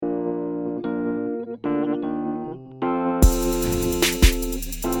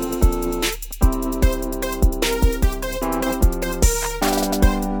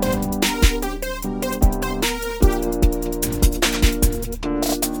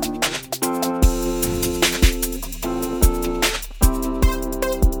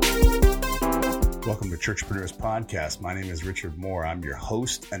Churchpreneurs Podcast. My name is Richard Moore. I'm your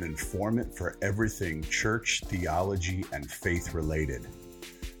host and informant for everything church, theology, and faith related.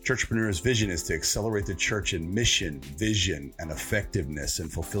 Churchpreneurs' vision is to accelerate the church in mission, vision, and effectiveness in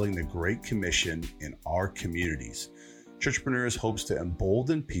fulfilling the Great Commission in our communities. Churchpreneurs hopes to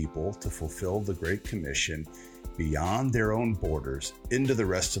embolden people to fulfill the Great Commission beyond their own borders into the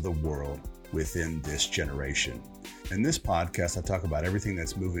rest of the world within this generation. In this podcast, I talk about everything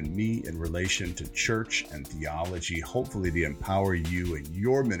that's moving me in relation to church and theology, hopefully to empower you in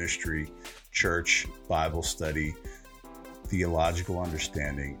your ministry, church, Bible study, theological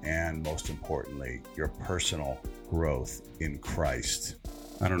understanding, and most importantly, your personal growth in Christ.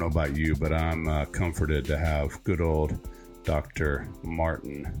 I don't know about you, but I'm comforted to have good old Dr.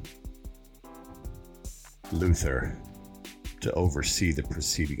 Martin Luther to oversee the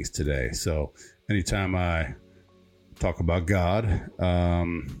proceedings today. So anytime I talk about God,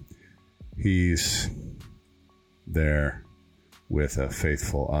 he's there with a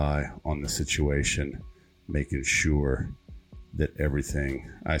faithful eye on the situation, making sure that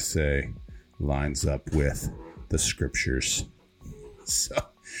everything I say lines up with the scriptures. So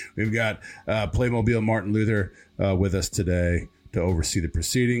we've got Playmobil Martin Luther with us today to oversee the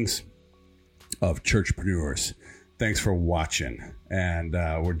proceedings of Churchpreneurs. Thanks for watching, and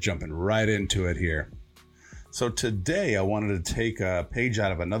we're jumping right into it here. So today I wanted to take a page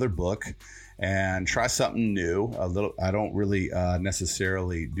out of another book and try something new. I don't really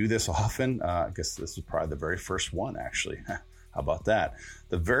necessarily do this often. I guess this is probably the very first one, actually. How about that?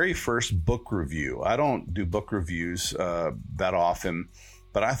 The very first book review. I don't do book reviews that often,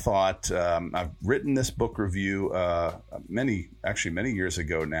 but I thought I've written this book review many years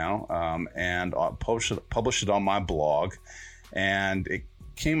ago now, and published it on my blog, and it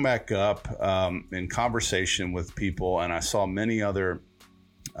came back up in conversation with people, and I saw many other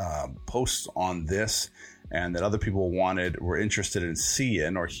posts on this, and that other people were interested in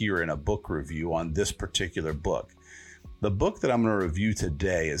seeing or hearing a book review on this particular book. The book that I'm going to review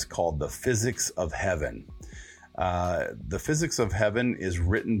today is called The Physics of Heaven. The Physics of Heaven is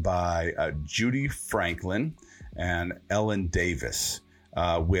written by Judy Franklin and Ellen Davis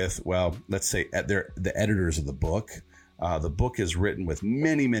let's say the editors of the book. The book is written with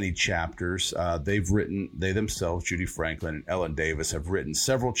many, many chapters. They themselves, Judy Franklin and Ellen Davis, have written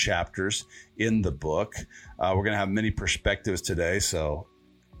several chapters in the book. We're going to have many perspectives today. So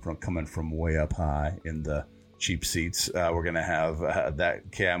coming from way up high in the cheap seats, we're going to have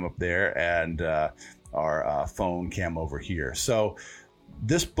that cam up there and our phone cam over here. So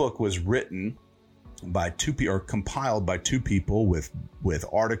this book was written by compiled by two people with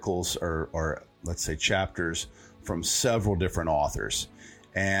articles or let's say chapters from several different authors.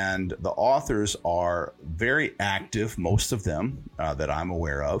 And the authors are very active, most of them that I'm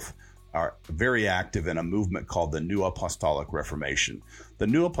aware of, are very active in a movement called the New Apostolic Reformation. The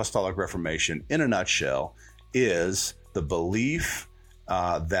New Apostolic Reformation, in a nutshell, is the belief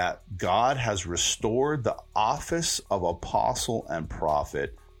that God has restored the office of apostle and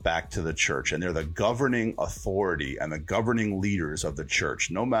prophet back to the church, and they're the governing authority and the governing leaders of the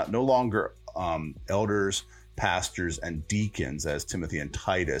church. No longer elders, pastors, and deacons, as Timothy and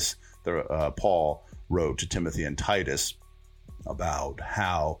Titus, Paul wrote to Timothy and Titus about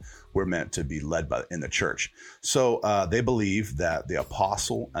how we're meant to be led in the church. So they believe that the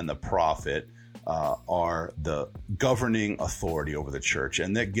apostle and the prophet are the governing authority over the church,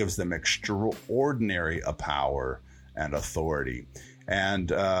 and that gives them extraordinary power and authority. And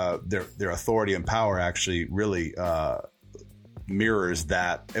their authority and power actually really mirrors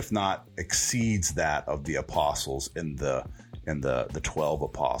that, if not exceeds that, of the apostles in the 12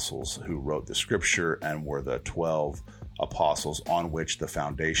 apostles who wrote the scripture and were the 12 apostles on which the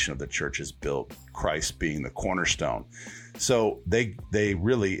foundation of the church is built, Christ being the cornerstone. So they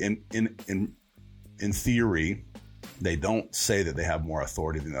really in theory, they don't say that they have more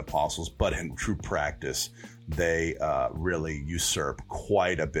authority than the apostles, but in true practice, they really usurp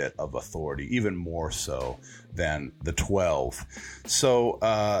quite a bit of authority, even more so than the 12. So,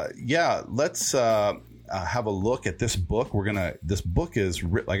 let's have a look at this book. This book is,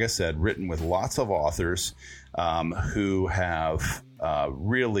 like I said, written with lots of authors who have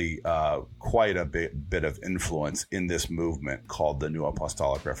really quite a bit of influence in this movement called the New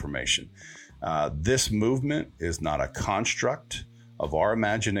Apostolic Reformation. This movement is not a construct of our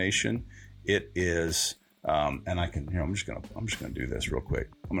imagination. It is, and I'm just gonna do this real quick.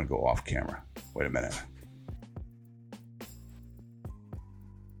 I'm gonna go off camera. Wait a minute.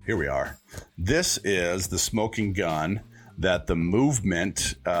 Here we are. This is the smoking gun that the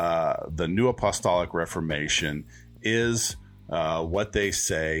movement, the New Apostolic Reformation, is what they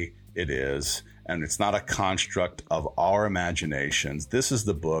say it is, and it's not a construct of our imaginations. This is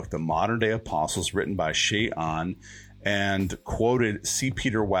the book, The Modern Day Apostles, written by Shea An, and quoted C.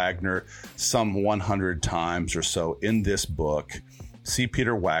 Peter Wagner some 100 times or so in this book. C.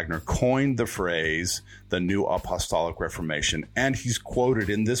 Peter Wagner coined the phrase, the New Apostolic Reformation, and he's quoted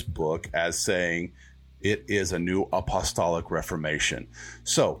in this book as saying it is a new apostolic reformation.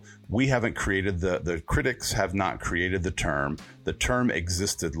 So we haven't created the critics have not created the term. The term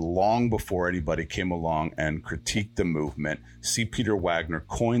existed long before anybody came along and critiqued the movement. C. Peter Wagner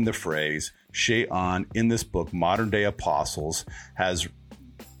coined the phrase. Shea An, in this book, Modern Day Apostles, has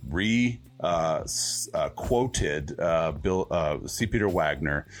quoted C. Peter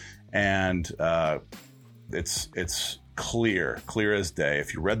Wagner, and it's clear as day.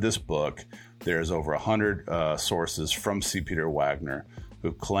 If you read this book, there's over 100 sources from C. Peter Wagner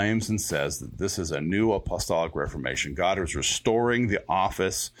who claims and says that this is a new apostolic reformation. God is restoring the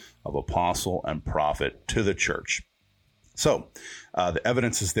office of apostle and prophet to the church. So the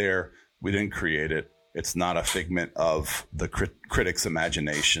evidence is there. We didn't create it. It's not a figment of the critic's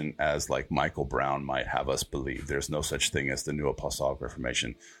imagination, as like Michael Brown might have us believe. There's no such thing as the New Apostolic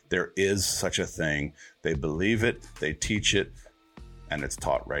Reformation. There is such a thing. They believe it, they teach it, and it's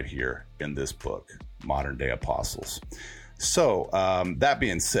taught right here in this book, Modern Day Apostles. So that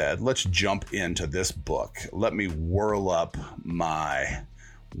being said, let's jump into this book. Let me whirl up my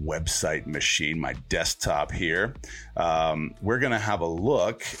website machine, my desktop here. We're going to have a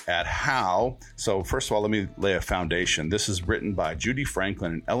look at how. So first of all, let me lay a foundation. This is written by Judy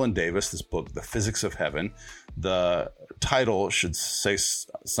Franklin and Ellen Davis, this book, The Physics of Heaven. The title should say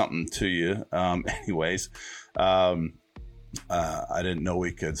something to you. Anyways, I didn't know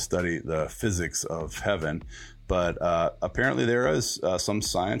we could study the physics of heaven, but apparently there is some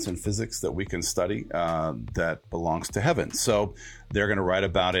science and physics that we can study that belongs to heaven. So they're going to write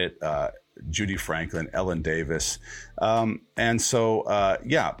about it, Judy Franklin, Ellen Davis. And so,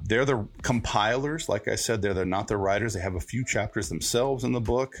 they're the compilers. Like I said, they're not the writers. They have a few chapters themselves in the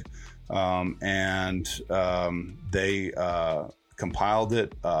book, and they compiled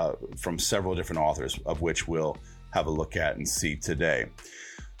it from several different authors, of which we'll have a look at and see today.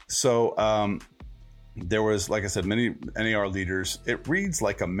 So there was, like I said, many NAR leaders. It reads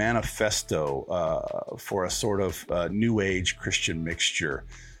like a manifesto for a sort of New Age Christian mixture.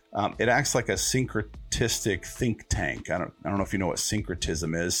 It acts like a syncretistic think tank. I don't know if you know what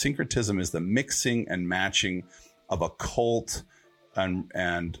syncretism is. Syncretism is the mixing and matching of occult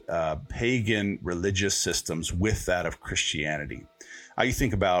and pagan religious systems with that of Christianity. You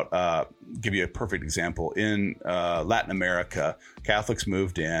think about, give you a perfect example. In Latin America, Catholics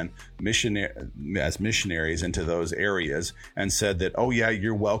moved in as missionaries into those areas and said that, oh yeah,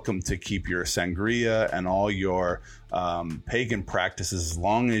 you're welcome to keep your sangria and all your pagan practices as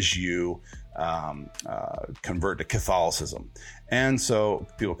long as you convert to Catholicism. And so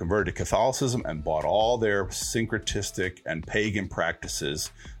people converted to Catholicism and bought all their syncretistic and pagan practices.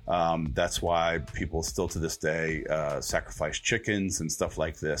 That's why people still to this day sacrifice chickens and stuff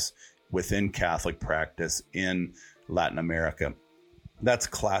like this within Catholic practice in Latin America. That's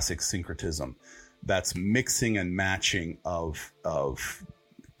classic syncretism. That's mixing and matching of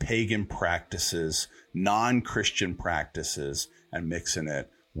pagan practices, non-Christian practices, and mixing it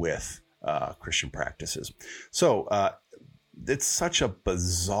with Christian practices. So it's such a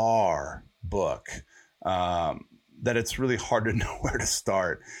bizarre book that it's really hard to know where to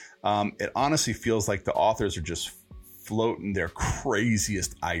start. It honestly feels like the authors are just floating their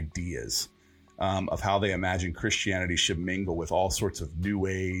craziest ideas of how they imagine Christianity should mingle with all sorts of New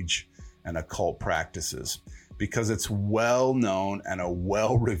Age and occult practices, because it's well known and a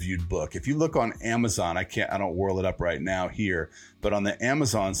well reviewed book. If you look on Amazon, I don't whirl it up right now here, but on the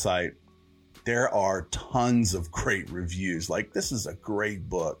Amazon site, there are tons of great reviews. Like, this is a great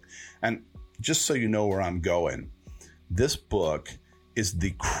book. And just so you know where I'm going, this book is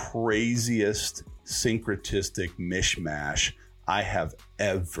the craziest syncretistic mishmash I have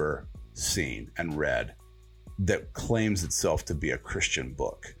ever seen and read that claims itself to be a Christian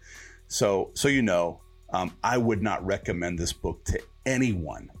book. So you know, I would not recommend this book to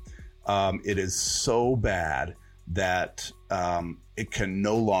anyone. It is so bad that it can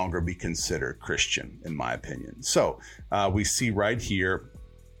no longer be considered Christian, in my opinion. So we see right here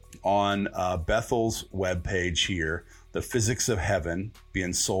on Bethel's webpage here, The Physics of Heaven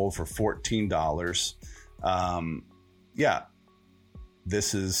being sold for $14.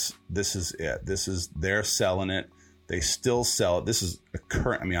 This is it. They're selling it. They still sell it. This is a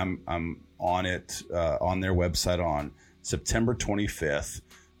current. I mean, I'm on it on their website on September 25th.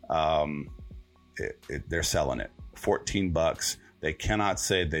 They're selling it $14 They cannot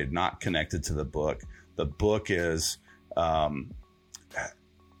say they're not connected to the book. The book is,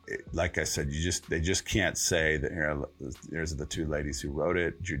 like I said, they just can't say that. Here's the two ladies who wrote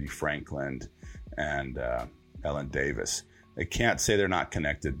it, Judy Franklin and Ellen Davis. They can't say they're not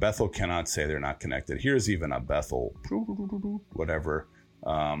connected. Bethel cannot say they're not connected. Here's even a Bethel, whatever,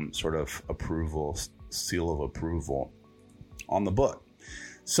 sort of approval, seal of approval on the book.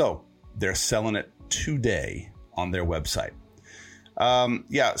 So they're selling it today on their website.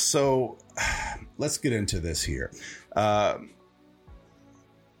 So let's get into this here. I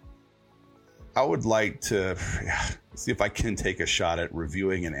would like to see if I can take a shot at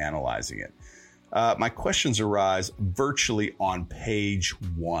reviewing and analyzing it. My questions arise virtually on page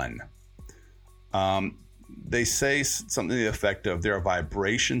 1. They say something to the effect of, there are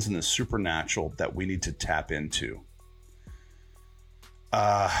vibrations in the supernatural that we need to tap into.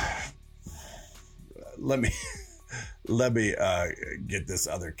 Let me get this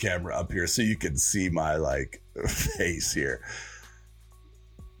other camera up here so you can see my face here.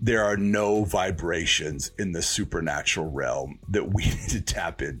 There are no vibrations in the supernatural realm that we need to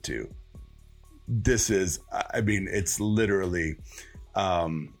tap into. This is, it's literally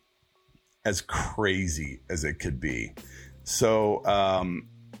as crazy as it could be. So,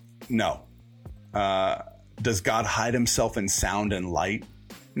 no. Does God hide himself in sound and light?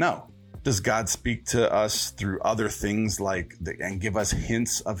 No. Does God speak to us through other things and give us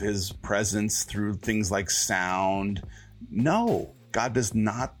hints of his presence through things like sound? No. God does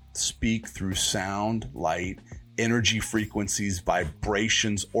not speak through sound, light, energy frequencies,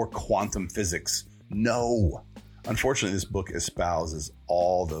 vibrations, or quantum physics. No. Unfortunately, this book espouses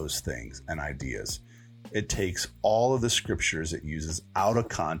all those things and ideas. It takes all of the scriptures it uses out of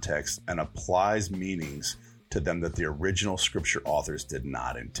context and applies meanings to them that the original scripture authors did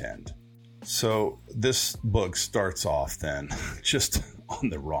not intend. So this book starts off then just on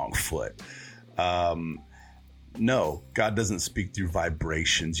the wrong foot. No, God doesn't speak through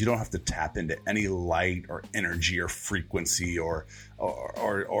vibrations. You don't have to tap into any light or energy or frequency or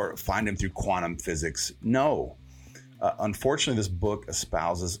find him through quantum physics. No. Unfortunately, this book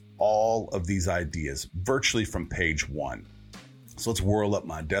espouses all of these ideas virtually from page 1. So let's whirl up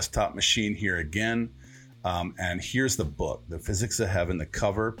my desktop machine here again. And here's the book, The Physics of Heaven, the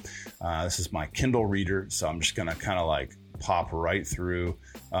cover. This is my Kindle reader, so I'm just going to kind of pop right through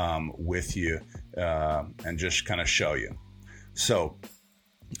with you and just kind of show you. So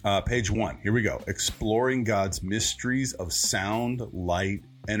page 1, here we go. Exploring God's mysteries of sound, light,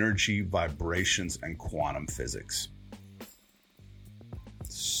 energy, vibrations, and quantum physics.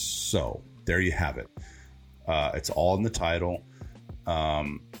 So there you have it. It's all in the title.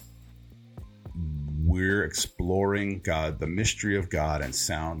 We're exploring God, the mystery of God, and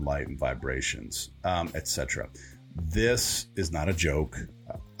sound, light, and vibrations, etc. This is not a joke.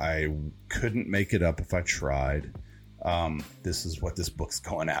 I couldn't make it up if I tried. This is what this book's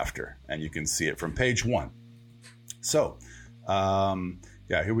going after, and you can see it from page 1. So,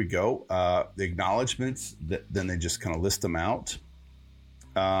 here we go. The acknowledgments, then they just kind of list them out.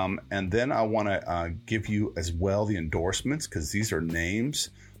 And then I want to give you as well the endorsements, because these are names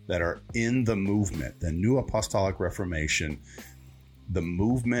that are in the movement, the New Apostolic Reformation. The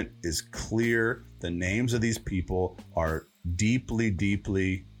movement is clear. The names of these people are deeply,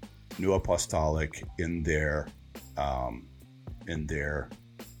 deeply New Apostolic in their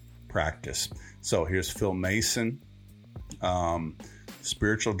practice. So here's Phil Mason,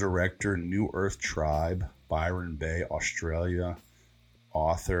 spiritual director, New Earth Tribe, Byron Bay, Australia,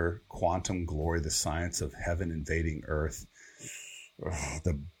 author, Quantum Glory, the Science of Heaven Invading Earth.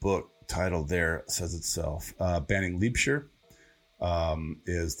 The book title there says itself. Banning Liebscher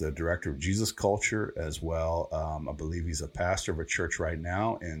is the director of Jesus Culture as well. I believe he's a pastor of a church right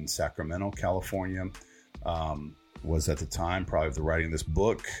now in Sacramento, California. Was at the time probably of the writing of this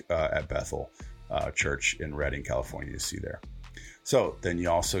book at Bethel Church in Redding, California. You see there. So then you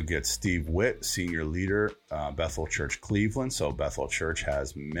also get Steve Witt, senior leader, Bethel Church Cleveland. So Bethel Church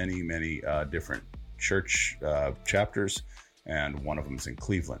has many, many different church chapters, and one of them is in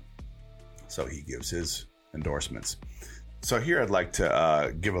Cleveland. So he gives his endorsements. So here I'd like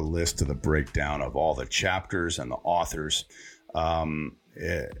to give a list of the breakdown of all the chapters and the authors.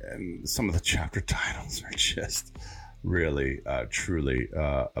 And some of the chapter titles are just really, truly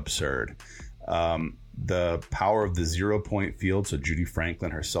absurd. The Power of the Zero Point Field. So Judy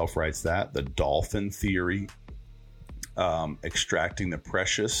Franklin herself writes that. The Dolphin Theory. Extracting the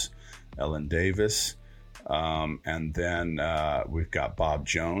Precious. Ellen Davis. And then we've got Bob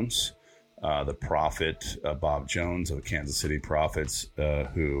Jones, the prophet, Bob Jones of the Kansas City Prophets,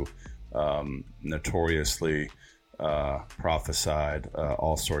 who notoriously prophesied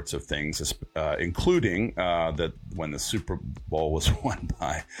all sorts of things, including that when the Super Bowl was won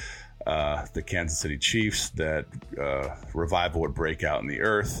by the Kansas City Chiefs, that revival would break out in the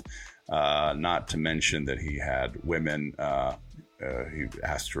earth. Not to mention that he had women, he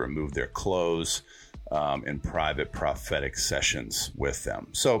asked to remove their clothes in private prophetic sessions with them.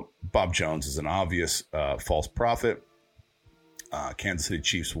 So Bob Jones is an obvious false prophet. Kansas City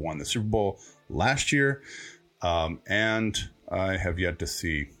Chiefs won the Super Bowl last year, and I have yet to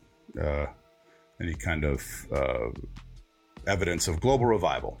see any kind of evidence of global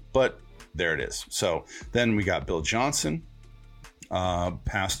revival, but there it is. So then we got Bill Johnson,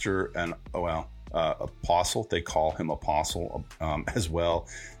 pastor and apostle. They call him apostle as well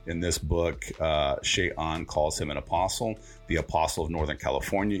in this book. Shea Ahn calls him an apostle, the apostle of Northern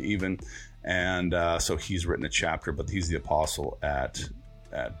California even. And so he's written a chapter, but he's the apostle at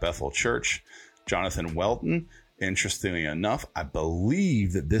Bethel Church. Jonathan Welton, interestingly enough, I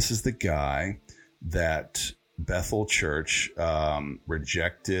believe that this is the guy that Bethel Church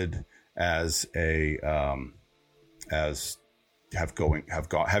rejected as having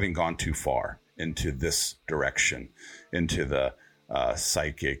gone too far into this direction, into the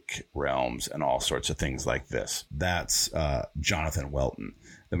psychic realms and all sorts of things like this. That's Jonathan Welton.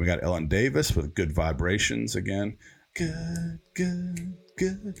 Then we got Ellen Davis with Good Vibrations again. Good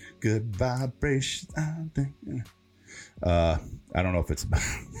vibrations. I don't know if it's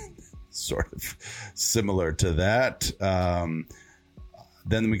sort of similar to that.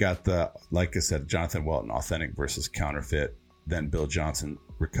 Then we got like I said, Jonathan Welton, Authentic versus Counterfeit. Then Bill Johnson,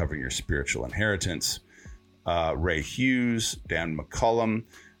 Recovering Your Spiritual Inheritance. Ray Hughes, Dan McCullum.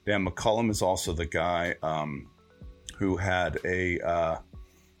 Dan McCullum is also the guy who had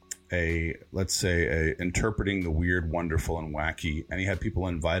let's say interpreting the weird, wonderful, and wacky, and he had people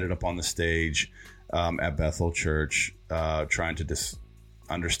invited up on the stage at Bethel Church, trying to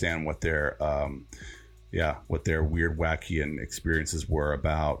understand what their weird, wacky, and experiences were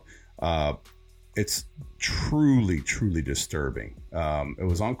about. It's truly, truly disturbing. It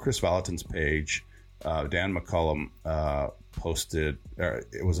was on Chris Valentin's page. Dan McCullum posted.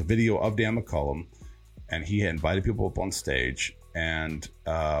 It was a video of Dan McCullum, and he had invited people up on stage. And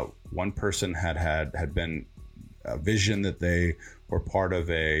one person had been a vision that they were part of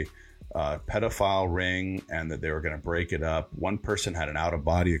a pedophile ring and that they were going to break it up. One person had an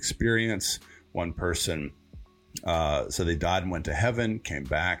out-of-body experience. One person, so they died and went to heaven, came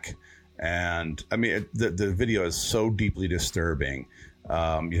back. And I mean, the video is so deeply disturbing.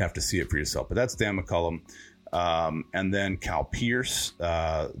 You'd have to see it for yourself. But that's Dan McCullum. And then Cal Pierce,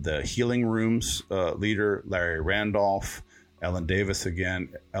 the Healing Rooms leader, Larry Randolph, Ellen Davis again,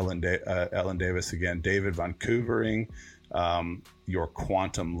 David Vancouvering, Your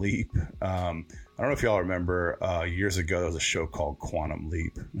Quantum Leap. I don't know if y'all remember years ago, there was a show called Quantum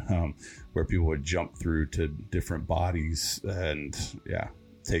Leap, where people would jump through to different bodies and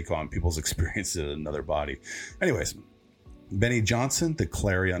take on people's experiences in another body. Anyways, Benny Johnson, The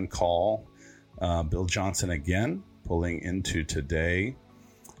Clarion Call. Bill Johnson again, pulling into today.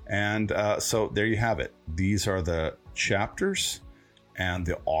 And so there you have it. These are the chapters and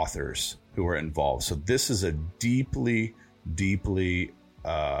the authors who are involved. So this is a deeply, deeply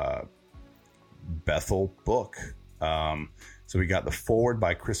Bethel book. So we got the foreword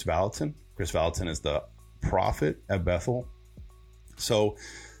by Chris Valentin. Chris Valentin is the prophet at Bethel. So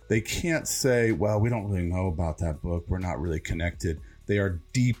they can't say, well, we don't really know about that book. We're not really connected. They are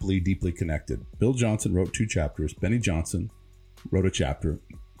deeply, deeply connected. Bill Johnson wrote 2 chapters. Benny Johnson wrote a chapter.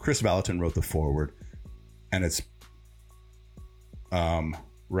 Chris Valentin wrote the foreword. And it's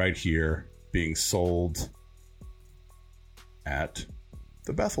right here being sold at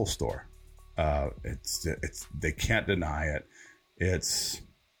the Bethel store. It's they can't deny it. It's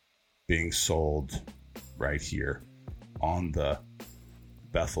being sold right here on the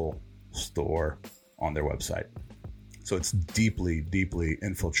Bethel store on their website. So it's deeply, deeply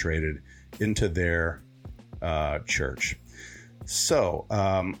infiltrated into their church. So,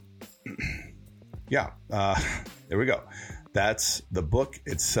 there we go. That's the book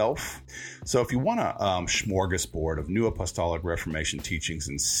itself. So if you want a smorgasbord of New Apostolic Reformation teachings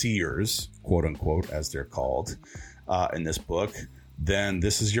and seers, quote unquote, as they're called, in this book, then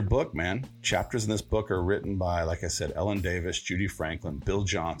this is your book, man. Chapters in this book are written by, like I said, Ellen Davis, Judy Franklin, Bill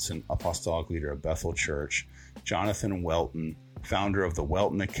Johnson, Apostolic Leader of Bethel Church, Jonathan Welton, founder of the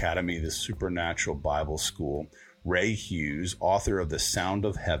Welton Academy, the Supernatural Bible School, Ray Hughes, author of The Sound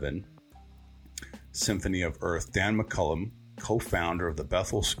of Heaven, Symphony of Earth, Dan McCullum, co-founder of the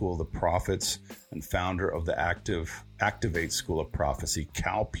Bethel School of the Prophets and founder of the Activate School of Prophecy,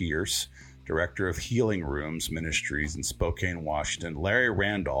 Cal Pierce, director of Healing Rooms Ministries in Spokane, Washington. Larry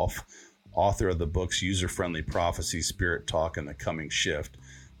Randolph, author of the books User-Friendly Prophecy, Spirit Talk, and The Coming Shift.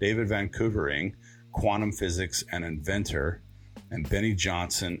 David Van Koevering, quantum physics and inventor. And Benny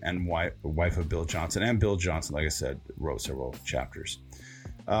Johnson, and wife of Bill Johnson, and Bill Johnson, like I said, wrote several chapters.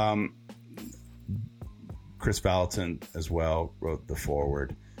 Chris Valentin as well wrote the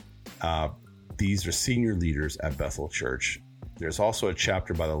foreword. These are senior leaders at Bethel Church. There's also a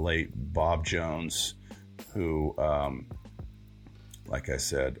chapter by the late Bob Jones, who, like I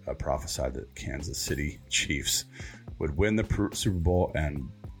said, prophesied that Kansas City Chiefs would win the Super Bowl and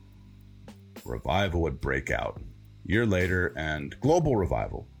revival would break out. Year later, and global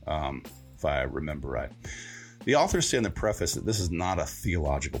revival, if I remember right. The authors say in the preface that this is not a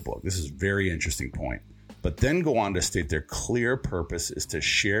theological book. This is a very interesting point. But then go on to state their clear purpose is to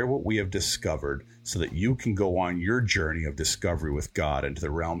share what we have discovered so that you can go on your journey of discovery with God into the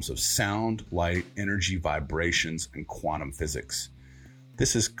realms of sound, light, energy, vibrations, and quantum physics.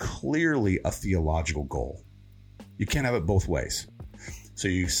 This is clearly a theological goal. You can't have it both ways. So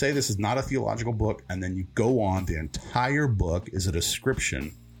you say this is not a theological book, and then you go on. The entire book is a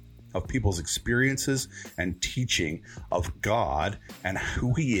description of people's experiences and teaching of God and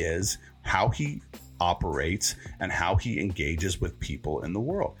who he is, how he operates, and how he engages with people in the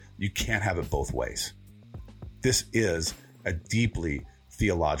world. You can't have it both ways. This is a deeply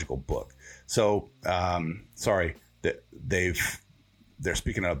theological book. So, sorry that they're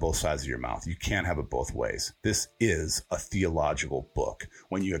speaking out of both sides of your mouth. You can't have it both ways. This is a theological book.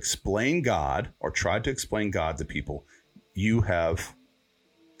 When you explain God or try to explain God to people, you have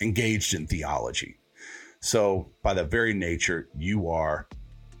engaged in theology. So by the very nature, you are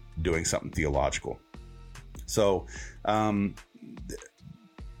doing something theological. So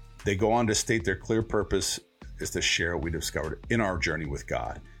they go on to state their clear purpose is to share what we discovered in our journey with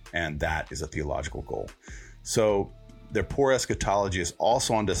God. And that is a theological goal. So their poor eschatology is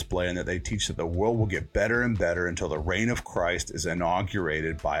also on display in that they teach that the world will get better and better until the reign of Christ is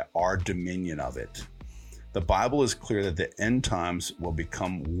inaugurated by our dominion of it. The Bible is clear that the end times will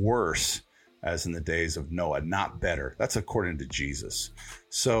become worse as in the days of Noah, not better. That's according to Jesus.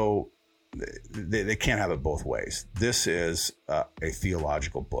 So they can't have it both ways. This is a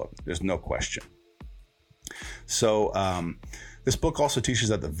theological book. There's no question. So this book also teaches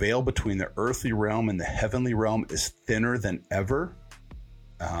that the veil between the earthly realm and the heavenly realm is thinner than ever.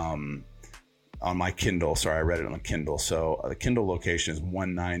 On my Kindle, sorry, I read it on the Kindle. So the Kindle location is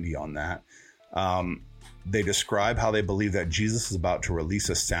 190 on that. They describe how they believe that Jesus is about to release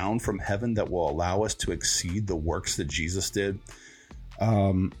a sound from heaven that will allow us to exceed the works that Jesus did.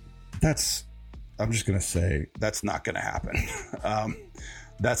 I'm just going to say that's not going to happen.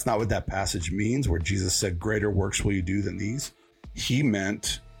 That's not what that passage means, where Jesus said, greater works will you do than these. He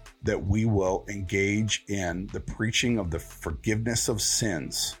meant that we will engage in the preaching of the forgiveness of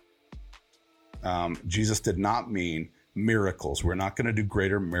sins. Jesus did not mean miracles. We're not going to do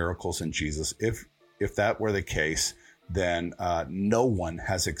greater miracles in Jesus. If that were the case, then no one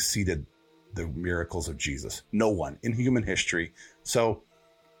has exceeded the miracles of Jesus. No one in human history. So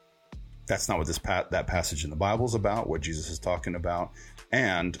that's not what that passage in the Bible is about, what Jesus is talking about.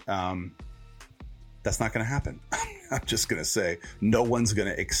 And that's not going to happen. I'm just going to say no one's going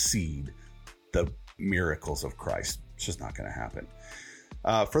to exceed the miracles of Christ. It's just not going to happen.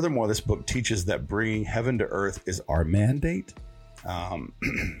 Furthermore, this book teaches that bringing heaven to earth is our mandate.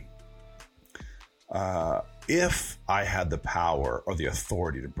 If I had the power or the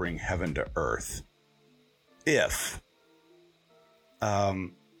authority to bring heaven to earth,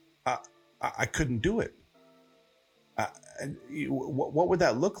 I couldn't do it. What would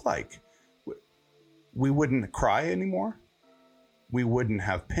that look like? We wouldn't cry anymore. We wouldn't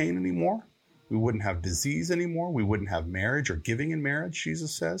have pain anymore. We wouldn't have disease anymore. We wouldn't have marriage or giving in marriage,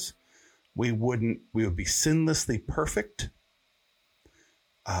 Jesus says. We would be sinlessly perfect.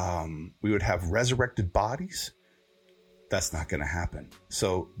 We would have resurrected bodies. That's not going to happen.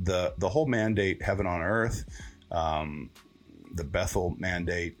 So the whole mandate, heaven on earth, the Bethel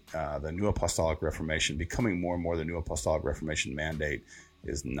mandate, the New Apostolic Reformation, becoming more and more the New Apostolic Reformation mandate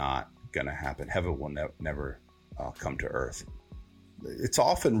is not going to happen. Heaven will never come to earth. It's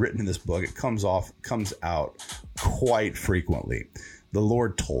often written in this book. It comes out quite frequently. The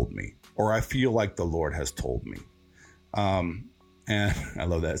Lord told me, or I feel like the Lord has told me. And I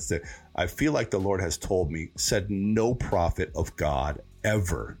love that. I feel like the Lord has told me, said no prophet of God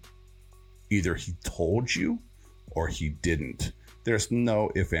ever. Either he told you or he didn't. There's no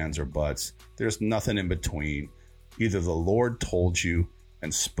ifs, ands, or buts. There's nothing in between. Either the Lord told you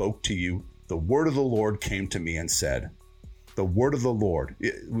and spoke to you. The word of the Lord came to me and said, the word of the Lord.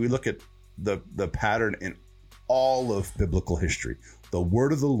 We look at the pattern in all of biblical history. The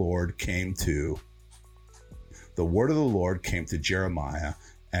word of the Lord came to Jeremiah,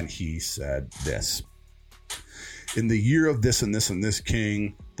 and he said this: in the year of this and this and this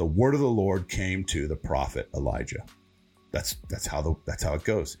king, the word of the Lord came to the prophet Elijah. That's how it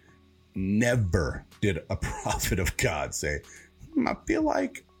goes. Never did a prophet of God say, I feel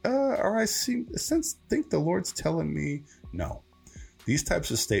like, or I think the Lord's telling me. No. These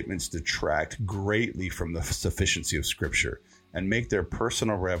types of statements detract greatly from the sufficiency of Scripture and make their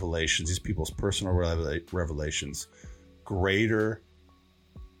personal revelations, these people's personal revelations, greater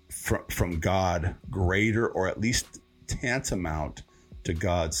from God, greater or at least tantamount to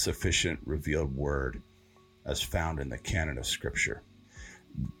God's sufficient revealed word as found in the canon of Scripture.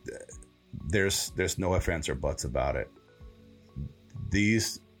 There's no ifs, ands, or buts about it.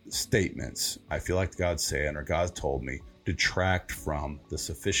 These statements, I feel like God's saying, or God told me, detract from the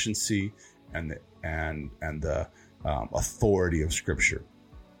sufficiency and the authority of Scripture.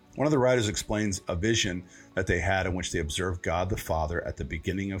 One of the writers explains a vision that they had in which they observed God the Father at the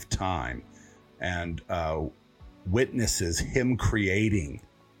beginning of time and witnesses him creating.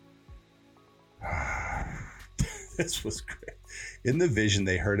 This was great. In the vision,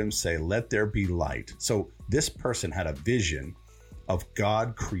 they heard him say, "Let there be light." So this person had a vision of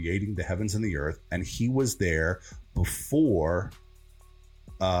God creating the heavens and the earth, and he was there before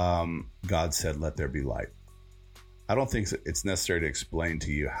God said, "Let there be light." I don't think it's necessary to explain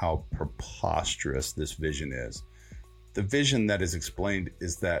to you how preposterous this vision is. The vision that is explained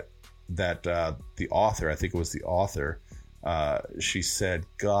is that the author, I think it was the author, she said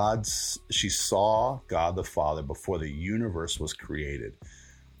she saw God the Father before the universe was created.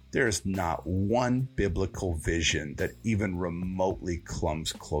 There is not one biblical vision that even remotely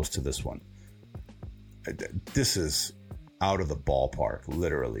comes close to this one. This is out of the ballpark,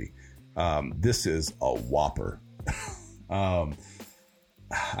 literally. This is a whopper. I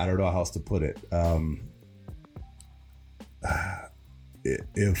don't know how else to put it.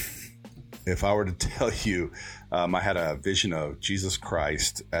 If I were to tell you, I had a vision of Jesus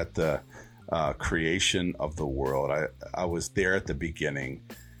Christ at the creation of the world. I was there at the beginning.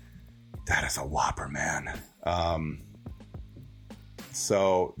 That is a whopper, man.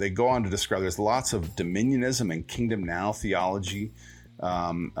 So they go on to describe, there's lots of dominionism and kingdom now theology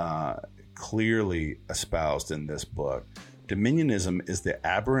clearly espoused in this book. Dominionism is the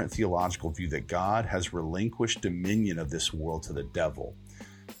aberrant theological view that God has relinquished dominion of this world to the devil.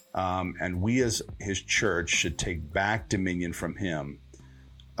 And we as his church should take back dominion from him.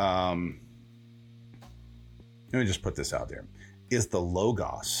 Let me just put this out there. Is the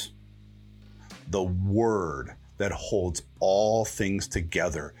Logos, the word that holds all things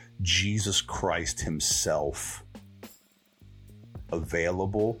together, Jesus Christ himself,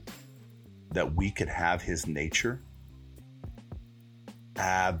 available that we could have his nature?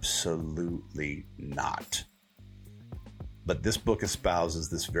 Absolutely not. But this book espouses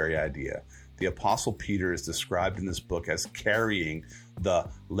this very idea. The Apostle Peter is described in this book as carrying the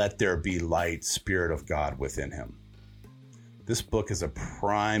 "let there be light" Spirit of God within him. This book is a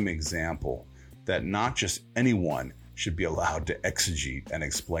prime example that not just anyone should be allowed to exegete and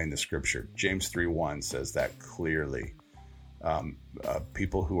explain the Scripture. James 3:1 says that clearly.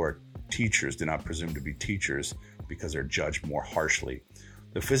 People who are teachers do not presume to be teachers because they're judged more harshly.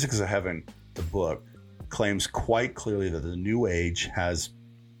 The Physics of Heaven, the book, claims quite clearly that the New Age has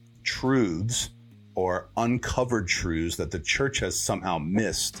truths or uncovered truths that the church has somehow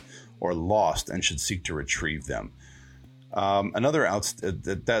missed or lost and should seek to retrieve them.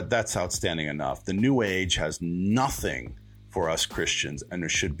 That's outstanding enough. The New Age has nothing for us Christians, and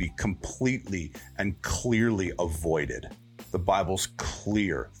it should be completely and clearly avoided. The Bible's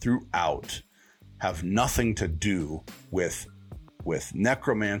clear throughout. Have nothing to do with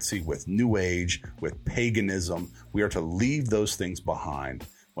necromancy, with New Age, with paganism. We are to leave those things behind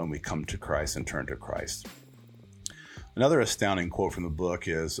when we come to Christ and turn to Christ. Another astounding quote from the book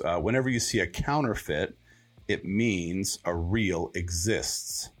is, whenever you see a counterfeit, it means a real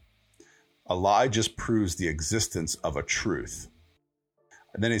exists. A lie just proves the existence of a truth.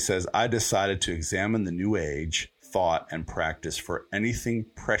 And then he says, I decided to examine the New Age thought and practice for anything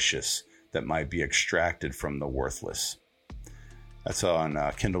precious that might be extracted from the worthless. That's on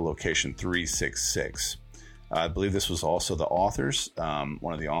Kindle Location 366. I believe this was also the author's,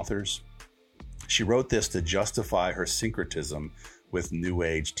 one of the authors. She wrote this to justify her syncretism with New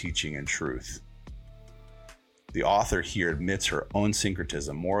Age teaching and truth. The author here admits her own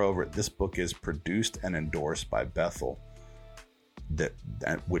syncretism. Moreover, this book is produced and endorsed by Bethel,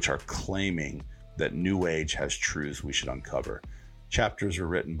 which are claiming that New Age has truths we should uncover. chapters are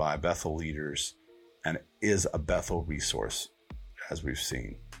written by Bethel leaders and is a Bethel resource, as we've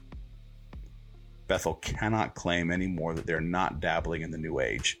seen. Bethel cannot claim anymore that they're not dabbling in the New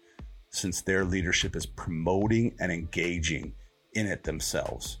Age, since their leadership is promoting and engaging in it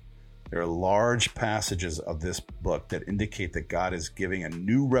themselves. There are large passages of this book that indicate that God is giving a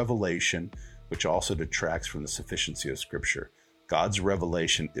new revelation, which also detracts from the sufficiency of Scripture. God's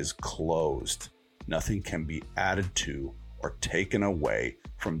revelation is closed. Nothing can be added to or taken away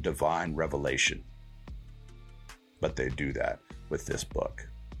from divine revelation. But they do that with this book.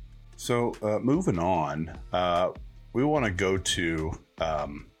 So moving on, we want to go to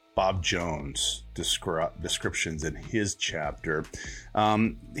Bob Jones' descriptions in his chapter.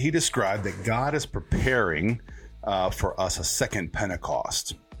 He described that God is preparing for us a second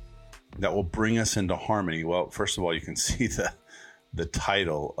Pentecost that will bring us into harmony. Well, first of all, you can see the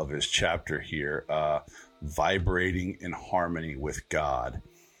title of his chapter here, Vibrating in Harmony with God.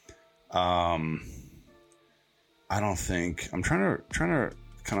 I'm trying to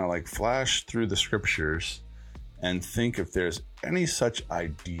kind of like flash through the scriptures and think if there's any such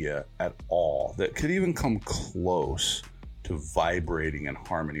idea at all that could even come close to vibrating in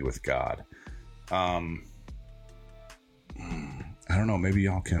harmony with God. I don't know, maybe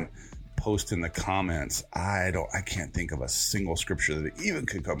y'all can post in the comments. I can't think of a single scripture that even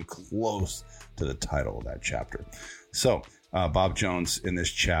could come close to the title of that chapter. So Bob Jones in this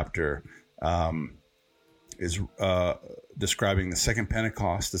chapter is describing the second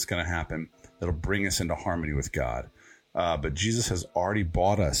Pentecost that's going to happen that'll bring us into harmony with God. But Jesus has already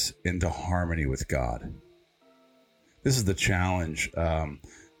brought us into harmony with God. This is the challenge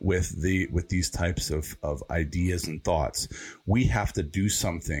with these types of ideas and thoughts. We have to do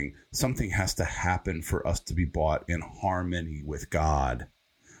something. Something has to happen for us to be brought in harmony with God.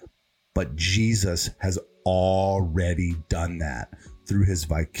 But Jesus has already done that through his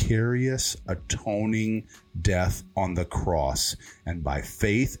vicarious atoning death on the cross. And by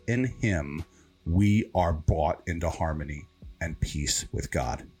faith in him, we are brought into harmony and peace with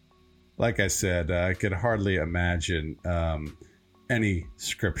God. Like I said, I could hardly imagine any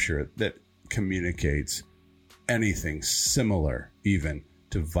scripture that communicates anything similar even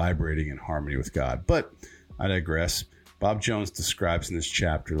to vibrating in harmony with God. But I digress. Bob Jones describes in this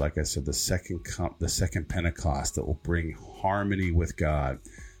chapter, like I said, the second Pentecost that will bring harmony with God.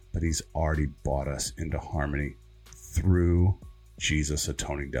 But he's already brought us into harmony through Jesus'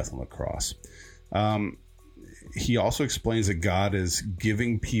 atoning death on the cross. He also explains that God is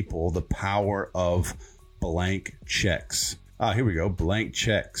giving people the power of blank checks. Here we go. Blank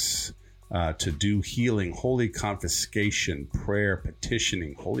checks to do healing, holy confiscation, prayer,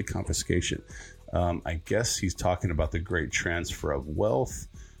 petitioning, holy confiscation. I guess he's talking about the great transfer of wealth,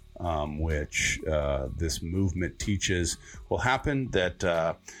 which this movement teaches will happen, that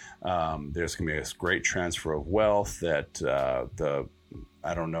there's going to be this great transfer of wealth, that the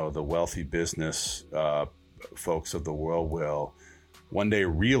wealthy business folks of the world will one day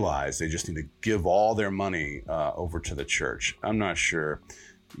realize they just need to give all their money over to the church. I'm not sure.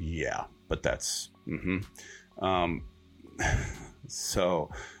 Yeah, but that's...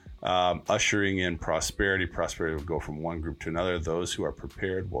 ushering in prosperity. Prosperity will go from one group to another. Those who are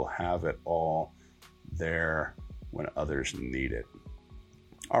prepared will have it all there when others need it.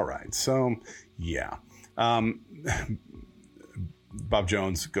 All right. So, yeah. Bob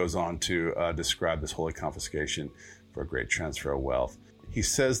Jones goes on to describe this holy confiscation for a great transfer of wealth. He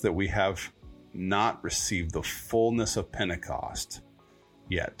says that we have not received the fullness of Pentecost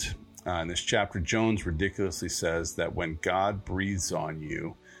yet. In this chapter, Jones ridiculously says that when God breathes on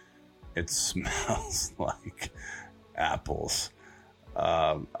you, it smells like apples.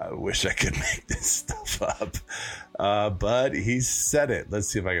 I wish I could make this stuff up, but he said it. Let's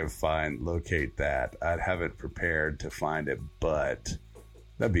see if I can locate that. I'd have it prepared to find it, but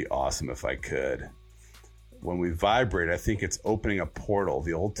that'd be awesome if I could. When we vibrate, I think it's opening a portal.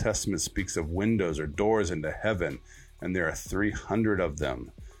 The Old Testament speaks of windows or doors into heaven, and there are 300 of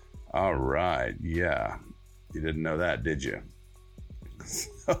them. All right, yeah. You didn't know that, did you?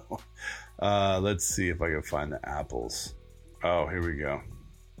 So, let's see if I can find the apples. Oh, here we go.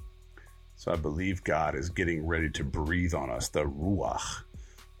 So I believe God is getting ready to breathe on us, the Ruach.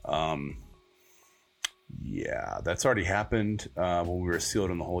 Yeah, that's already happened when we were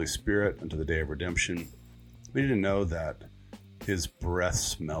sealed in the Holy Spirit unto the day of redemption. We need to know that his breath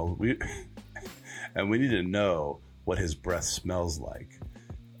smells. And we need to know what his breath smells like.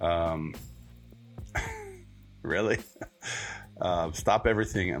 Really? Stop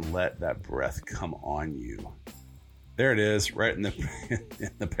everything and let that breath come on you. There it is, right in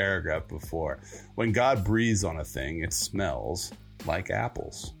the paragraph before. When God breathes on a thing, it smells like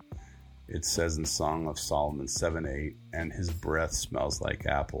apples. It says in Song of Solomon 7:8, and his breath smells like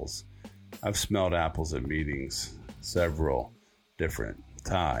apples. I've smelled apples at meetings several different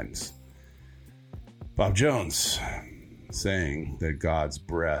times. Bob Jones saying that God's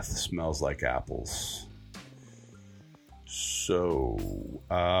breath smells like apples. So,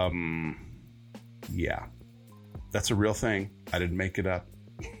 yeah, that's a real thing. I didn't make it up.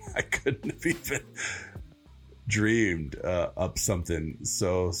 I couldn't have even dreamed up something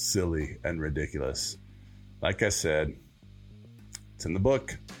so silly and ridiculous. Like I said, it's in the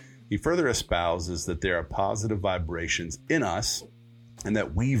book. He further espouses that there are positive vibrations in us, and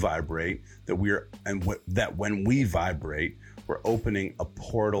that we vibrate, that when we vibrate, we're opening a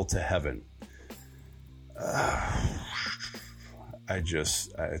portal to heaven.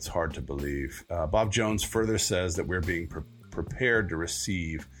 It's hard to believe. Bob Jones further says that we're being prepared to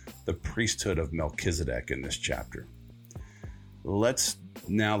receive the priesthood of Melchizedek in this chapter. Let's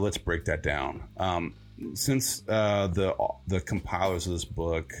break that down. Since the compilers of this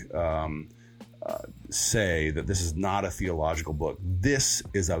book say that this is not a theological book, this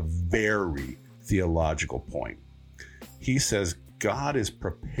is a very theological point. He says God is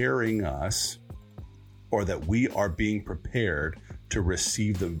preparing us, or that we are being prepared to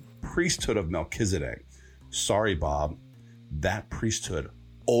receive the priesthood of Melchizedek. Sorry, Bob, that priesthood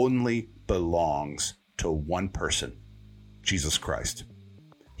only belongs to one person, Jesus Christ.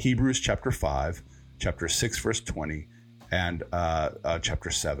 Hebrews chapter 5, chapter 6, verse 20, and chapter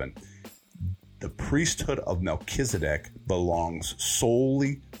 7. The priesthood of Melchizedek belongs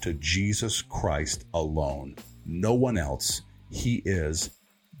solely to Jesus Christ alone. No one else. He is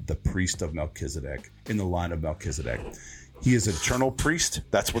the priest of Melchizedek, in the line of Melchizedek. He is an eternal priest.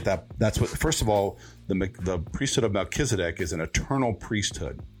 That's what, first of all, the priesthood of Melchizedek is an eternal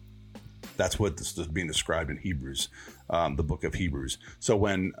priesthood. That's what this is being described in Hebrews, the book of Hebrews. So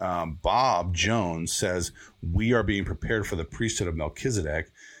when Bob Jones says we are being prepared for the priesthood of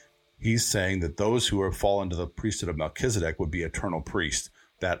Melchizedek, he's saying that those who are fall into the priesthood of Melchizedek would be eternal priests.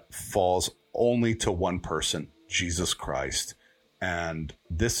 That falls only to one person, Jesus Christ. And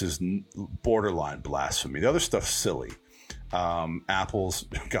this is borderline blasphemy. The other stuff's silly. Apples,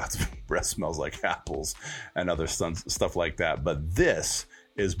 God's breath smells like apples, and other stuff like that. But this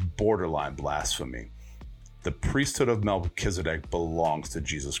is borderline blasphemy. The priesthood of Melchizedek belongs to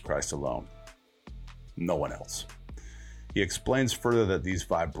Jesus Christ alone. No one else. He explains further that these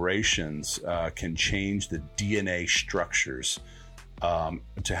vibrations can change the DNA structures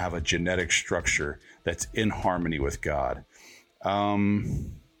to have a genetic structure that's in harmony with God.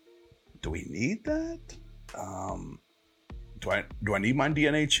 Do we need that? Do I need my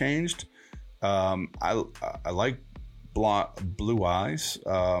DNA changed? I like blue eyes.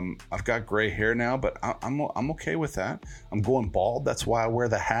 I've got gray hair now, but I'm okay with that. I'm going bald. That's why I wear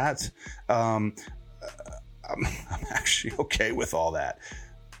the hat. I'm actually okay with all that.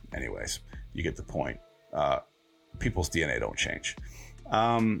 Anyways, you get the point. People's DNA don't change.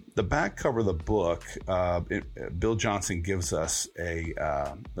 The back cover of the book, Bill Johnson gives us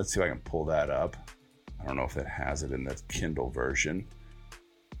let's see if I can pull that up. I don't know if it has it in the Kindle version.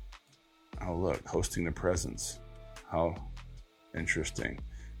 Oh, look, hosting the presence. How interesting.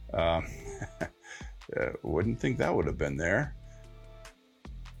 Wouldn't think that would have been there.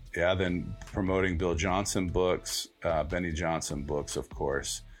 Yeah, then promoting Bill Johnson books, Benny Johnson books, of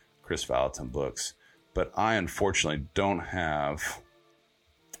course, Chris Valentin books. But I unfortunately don't have,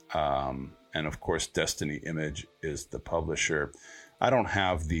 and of course, Destiny Image is the publisher. I don't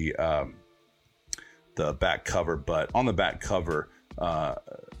have the back cover, but on the back cover,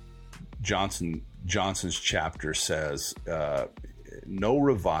 Johnson's chapter says, no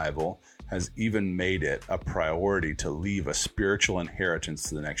revival has even made it a priority to leave a spiritual inheritance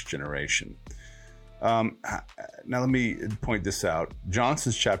to the next generation. Now, let me point this out.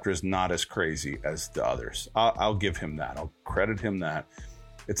 Johnson's chapter is not as crazy as the others. I'll give him that. I'll credit him that.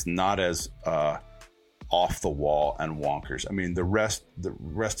 It's not as off the wall and wonkers. I mean, the rest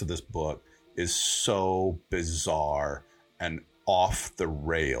of this book is so bizarre and off the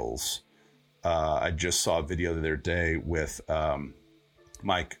rails. I just saw a video the other day with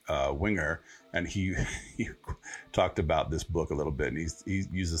Mike Winger, and he talked about this book a little bit, and he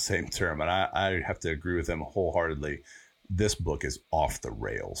used the same term, and I have to agree with him wholeheartedly. This book is off the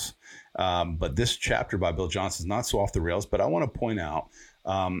rails. But this chapter by Bill Johnson is not so off the rails, but I want to point out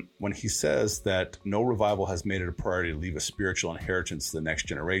when he says that no revival has made it a priority to leave a spiritual inheritance to the next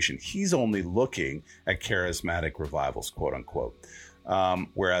generation, he's only looking at charismatic revivals, quote unquote.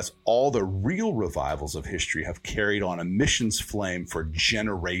 Whereas all the real revivals of history have carried on a missions flame for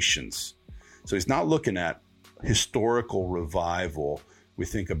generations. So he's not looking at historical revival, we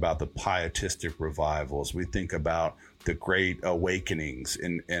think about the pietistic revivals. We think about the great awakenings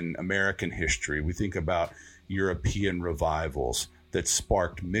in American history. We think about European revivals that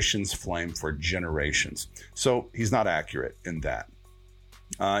sparked missions flame for generations. So he's not accurate in that.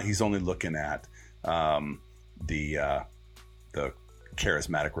 He's only looking at the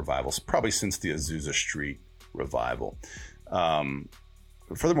charismatic revivals, probably since the Azusa Street revival.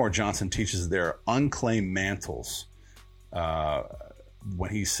 Furthermore, Johnson teaches there are unclaimed mantles.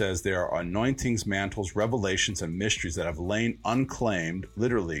 When he says there are anointings, mantles, revelations, and mysteries that have lain unclaimed,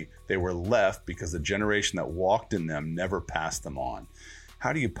 literally, they were left because the generation that walked in them never passed them on.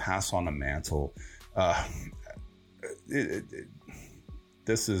 How do you pass on a mantle?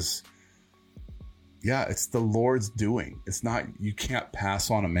 This is, it's the Lord's doing. It's not, you can't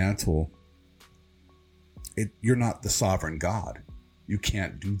pass on a mantle. You're not the sovereign God. You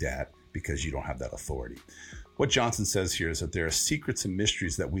can't do that because you don't have that authority. What Johnson says here is that there are secrets and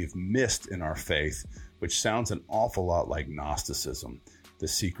mysteries that we've missed in our faith, which sounds an awful lot like Gnosticism, the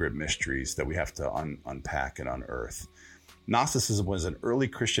secret mysteries that we have to unpack and unearth. Gnosticism was an early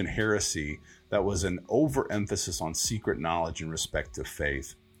Christian heresy that was an overemphasis on secret knowledge in respect to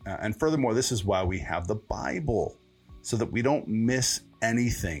faith. And furthermore, this is why we have the Bible, so that we don't miss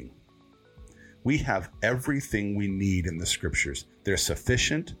anything. We have everything we need in the scriptures. They're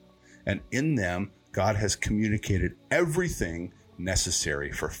sufficient, and in them, God has communicated everything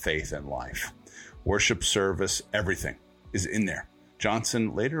necessary for faith and life. Worship, service, everything is in there.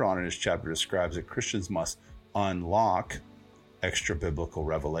 Johnson, later on in his chapter, describes that Christians must unlock extra biblical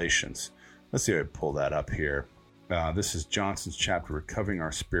revelations. Let's see if I pull that up here. This is Johnson's chapter, Recovering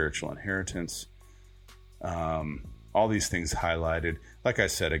Our Spiritual Inheritance. All these things highlighted. Like I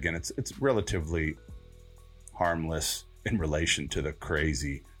said, again, it's relatively harmless in relation to the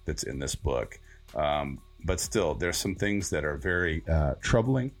crazy that's in this book. But still, there's some things that are very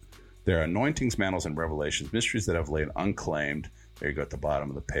troubling. There are anointings, mantles, and revelations, mysteries that have lain unclaimed. There you go at the bottom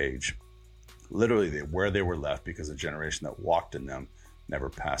of the page. Literally, where they were left because the generation that walked in them never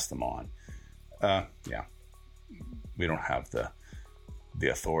passed them on. We don't have the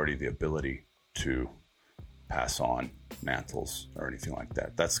authority, the ability to pass on mantles or anything like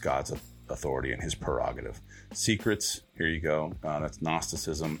that. That's God's authority and his prerogative. Secrets, here you go. That's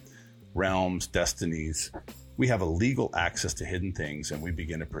Gnosticism. Realms, destinies. We have a legal access to hidden things, and we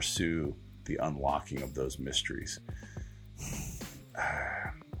begin to pursue the unlocking of those mysteries.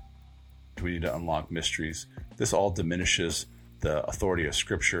 Do we need to unlock mysteries? This all diminishes the authority of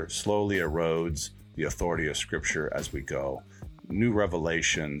Scripture, slowly erodes the authority of Scripture as we go. New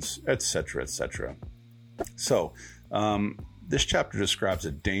revelations, etc., etc. So, this chapter describes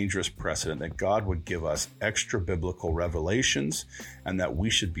a dangerous precedent that God would give us extra biblical revelations and that we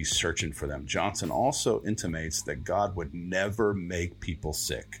should be searching for them. Johnson also intimates that God would never make people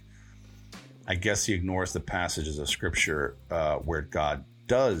sick. I guess he ignores the passages of Scripture where God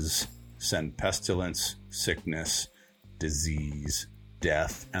does send pestilence, sickness, disease,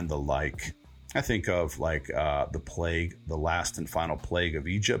 death, and the like. I think of the plague, the last and final plague of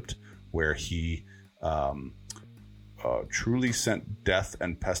Egypt, where he truly sent death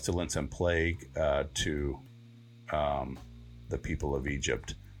and pestilence and plague to the people of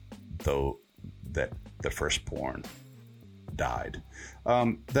Egypt, though that the firstborn died.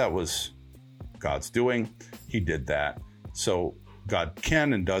 That was God's doing. He did that. So God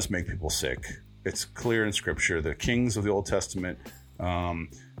can and does make people sick. It's clear in Scripture. The kings of the Old Testament,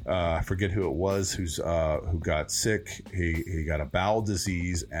 I forget who it was who got sick. He got a bowel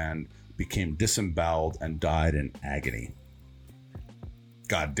disease and became disemboweled and died in agony.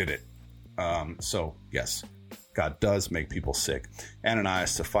 God did it. So yes, God does make people sick.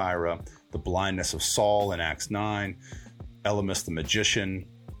 Ananias, Sapphira, the blindness of Saul in Acts 9, Elymas the magician,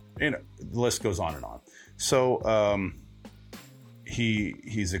 the list goes on and on. So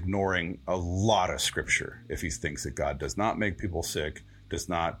he's ignoring a lot of Scripture if he thinks that God does not make people sick, does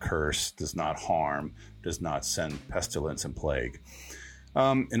not curse, does not harm, does not send pestilence and plague.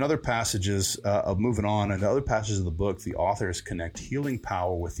 In other passages, moving on, in other passages of the book, the authors connect healing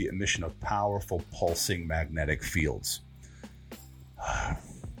power with the emission of powerful pulsing magnetic fields.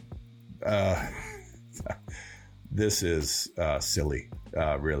 This is silly,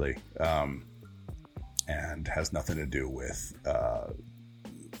 really, and has nothing to do with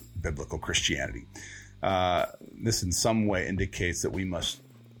biblical Christianity. This in some way indicates that we must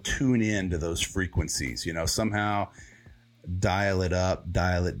tune in to those frequencies, somehow dial it up,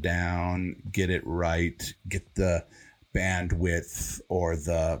 dial it down, get it right, get the bandwidth or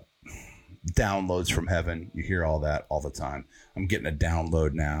the downloads from heaven. You hear all that all the time. I'm getting a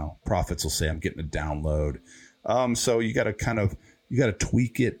download now. Prophets will say, I'm getting a download. So you got to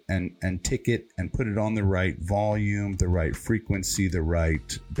tweak it and tick it and put it on the right volume, the right frequency, the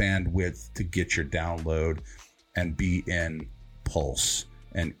right bandwidth to get your download and be in pulse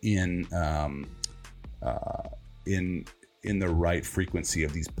and in the right frequency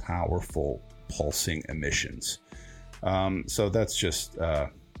of these powerful pulsing emissions. So that's just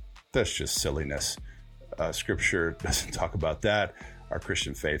silliness. Scripture doesn't talk about that. Our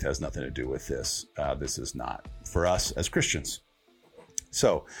Christian faith has nothing to do with this. This is not for us as Christians.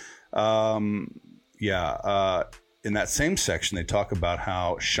 So, in that same section, they talk about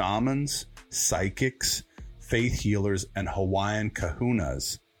how shamans, psychics, faith healers, and Hawaiian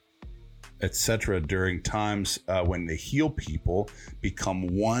kahunas, etc., during times when they heal people, become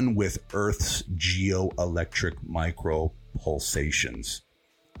one with Earth's geoelectric micro pulsations.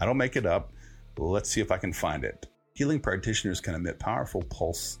 I don't make it up. Let's see if I can find it. Healing practitioners can emit powerful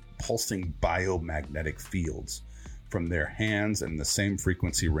pulsing biomagnetic fields from their hands in the same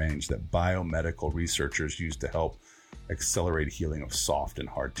frequency range that biomedical researchers use to help accelerate healing of soft and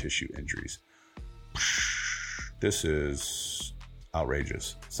hard tissue injuries. This is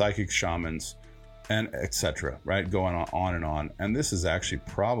outrageous. Psychics, shamans, and etc., right? Going on and on. And this is actually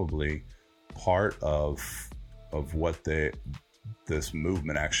probably part of what this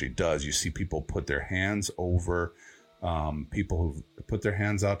movement actually does. You see people put their hands over people who put their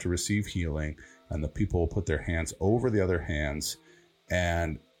hands out to receive healing, and the people will put their hands over the other hands,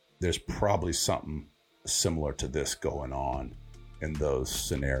 and there's probably something similar to this going on in those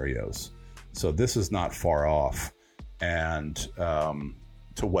scenarios. So this is not far off and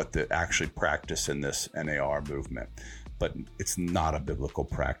to what they actually practice in this NAR movement, but it's not a biblical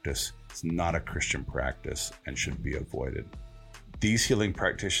practice. It's not a Christian practice and should be avoided. These healing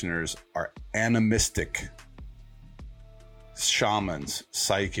practitioners are animistic. Shamans,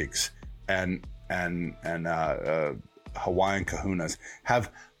 psychics, and Hawaiian kahunas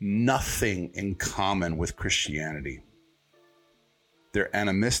have nothing in common with Christianity. They're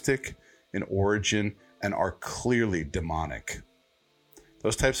animistic in origin and are clearly demonic.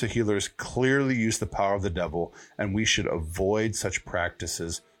 Those types of healers clearly use the power of the devil, and we should avoid such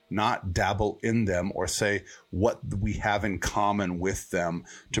practices, not dabble in them or say what we have in common with them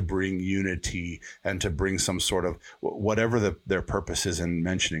to bring unity and to bring some sort of whatever their purpose is in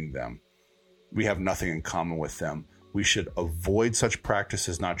mentioning them. We have nothing in common with them. We should avoid such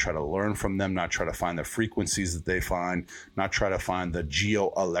practices, not try to learn from them, not try to find the frequencies that they find, not try to find the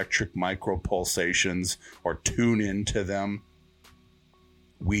geoelectric micropulsations or tune into them.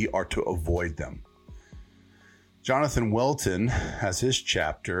 We are to avoid them. Jonathan Welton has his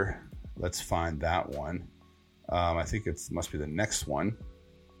chapter. Let's find that one. I think it must be the next one.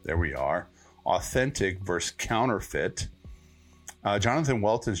 There we are. Authentic versus counterfeit. Jonathan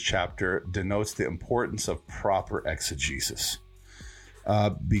Welton's chapter denotes the importance of proper exegesis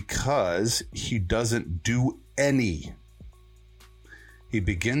because he doesn't do any. He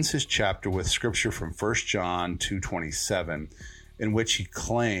begins his chapter with scripture from 1 John 2:27, in which he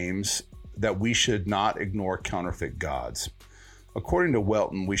claims that we should not ignore counterfeit gods. According to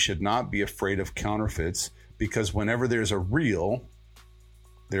Welton, we should not be afraid of counterfeits because whenever there is real,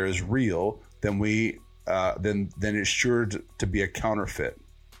 then it's sure to be a counterfeit.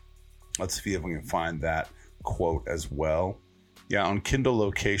 Let's see if we can find that quote as well. Yeah, on Kindle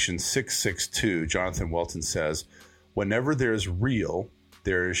location 662, Jonathan Welton says, "Whenever there is real,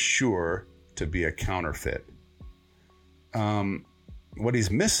 there is sure to be a counterfeit." What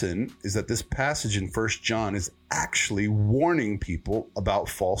he's missing is that this passage in 1 John is actually warning people about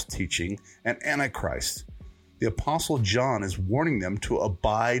false teaching and Antichrist. The Apostle John is warning them to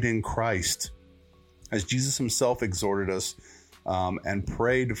abide in Christ, as Jesus himself exhorted us and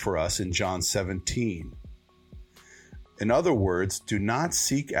prayed for us in John 17. In other words, do not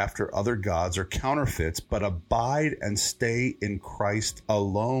seek after other gods or counterfeits, but abide and stay in Christ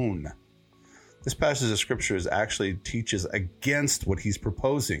alone. This passage of scripture actually teaches against what he's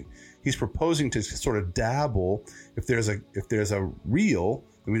proposing. He's proposing to sort of dabble. If there's a real,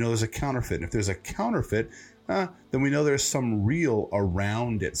 then we know there's a counterfeit. And if there's a counterfeit, then we know there's some real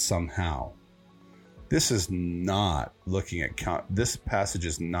around it somehow. This is not looking at this passage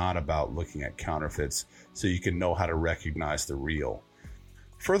is not about looking at counterfeits so you can know how to recognize the real.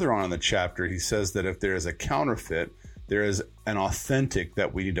 Further on in the chapter, he says that if there is a counterfeit, there is an authentic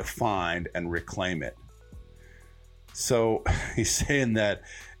that we need to find and reclaim it. So he's saying that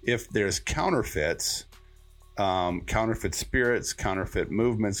if there's counterfeits, counterfeit spirits, counterfeit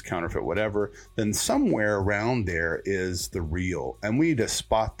movements, counterfeit whatever, then somewhere around there is the real. And we need to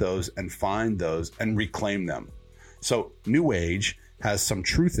spot those and find those and reclaim them. So New Age has some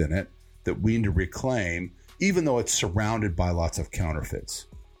truth in it that we need to reclaim even though it's surrounded by lots of counterfeits.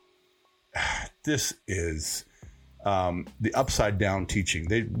 This is the upside down teaching.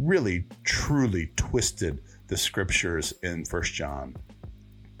 They really, truly twisted the scriptures in 1 John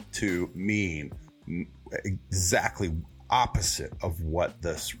to mean exactly opposite of what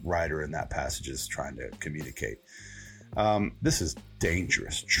this writer in that passage is trying to communicate. This is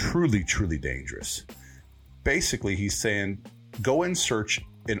dangerous, truly, truly dangerous. Basically, he's saying, go and search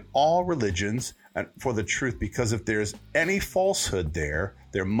in all religions and for the truth, because if there's any falsehood there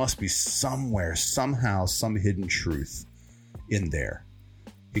must be somewhere, somehow, some hidden truth in there.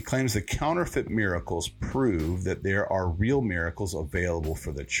 He claims the counterfeit miracles prove that there are real miracles available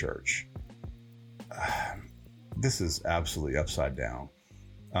for the church. This is absolutely upside down.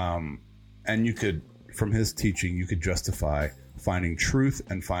 And you could, from his teaching, you could justify finding truth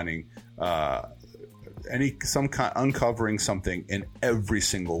and finding uncovering something in every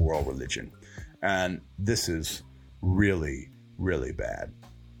single world religion. And this is really, really bad.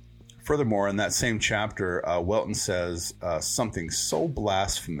 Furthermore, in that same chapter, Welton says something so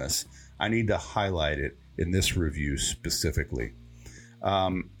blasphemous, I need to highlight it in this review specifically.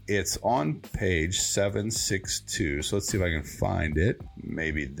 It's on page 762. So let's see if I can find it.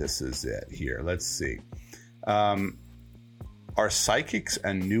 Maybe this is it here. Let's see. Are psychics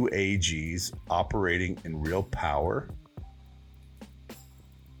and new ages operating in real power?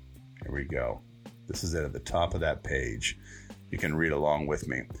 Here we go. This is it at the top of that page. You can read along with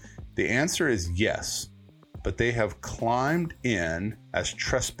me. The answer is yes, but they have climbed in as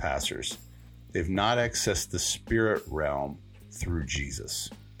trespassers. They've not accessed the spirit realm through Jesus.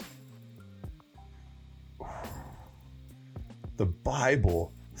 The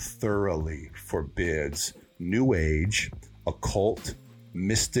Bible thoroughly forbids New Age, occult,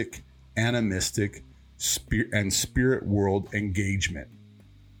 mystic, animistic, and spirit world engagement.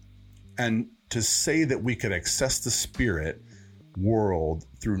 And to say that we could access the spirit world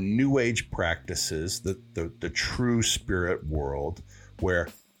through New Age practices, the true spirit world, where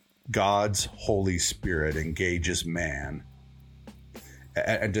God's Holy Spirit engages man,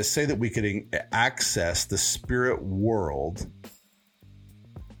 and to say that we could access the spirit world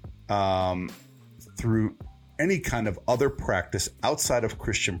through any kind of other practice outside of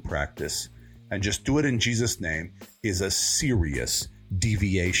Christian practice and just do it in Jesus' name is a serious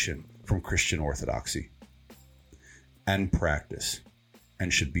deviation from Christian orthodoxy and practice,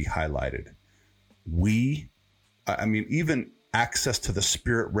 and should be highlighted. Even access to the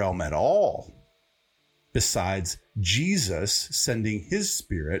spirit realm at all, besides Jesus sending his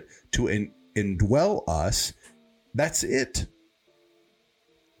spirit to indwell us, that's it.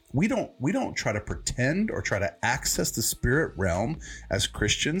 We don't try to pretend or try to access the spirit realm as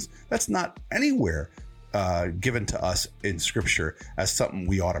Christians. That's not anywhere given to us in Scripture as something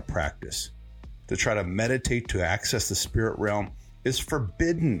we ought to practice. To try to meditate to access the spirit realm is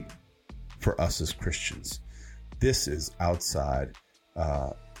forbidden for us as Christians. This is outside,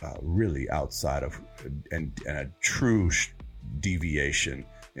 really outside of, and a true deviation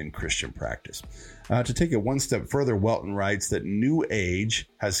in Christian practice. To take it one step further, Welton writes that New Age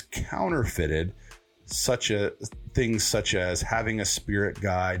has counterfeited things such as having a spirit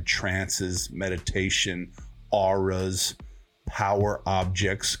guide, trances, meditation, auras, power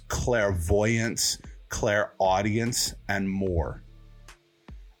objects, clairvoyance, clairaudience, and more.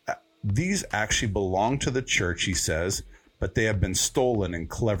 These actually belong to the church, he says, but they have been stolen and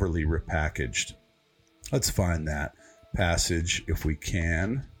cleverly repackaged. Let's find that passage if we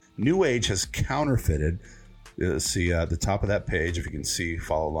can. New Age has counterfeited, see at the top of that page, if you can see,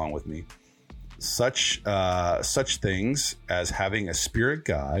 follow along with me, such things as having a spirit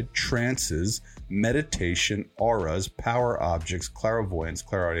guide, trances, meditation, auras, power objects, clairvoyance,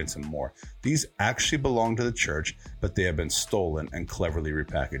 clairaudience, and more. These actually belong to the church, but they have been stolen and cleverly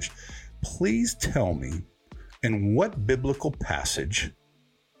repackaged. Please tell me in what biblical passage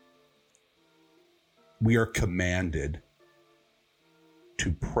we are commanded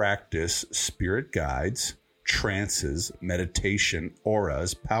to practice spirit guides, trances, meditation,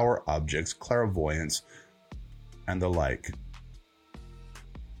 auras, power objects, clairvoyance, and the like.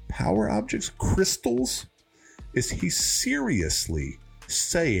 Power objects, crystals? Is he seriously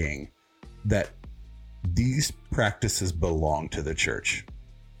saying that these practices belong to the church?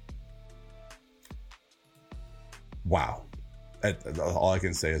 Wow. All I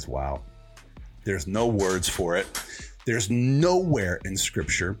can say is wow. There's no words for it. There's nowhere in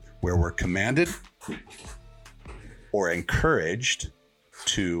Scripture where we're commanded or encouraged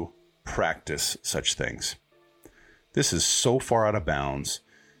to practice such things. This is so far out of bounds.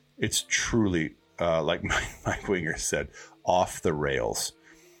 It's truly, like Mike Winger said, off the rails.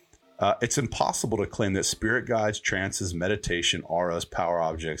 It's impossible to claim that spirit guides, trances, meditation, auras, power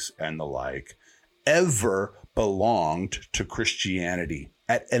objects, and the like ever belonged to Christianity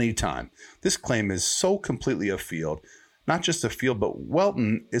at any time. This claim is so completely afield, not just afield, but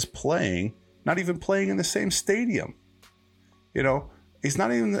Welton is not even playing in the same stadium. He's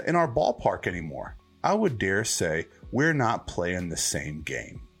not even in our ballpark anymore. I would dare say we're not playing the same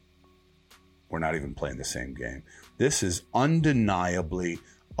game. We're not even playing the same game. This is undeniably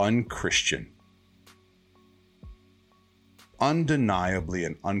unchristian. Undeniably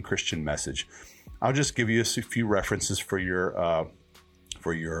an unchristian message. I'll just give you a few references for your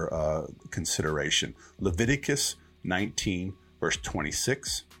consideration. Leviticus 19, verse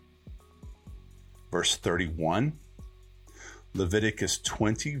 26, verse 31, Leviticus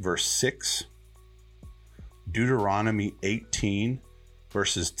 20, verse 6, Deuteronomy 18,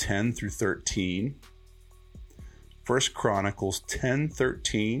 verses 10 through 13, 1 Chronicles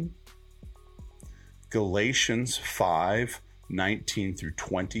 10:13, Galatians 5:19 through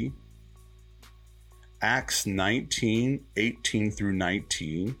 20, Acts 19:18 through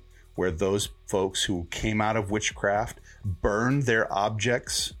 19, where those folks who came out of witchcraft burned their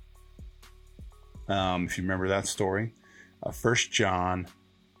objects. If you remember that story, 1 John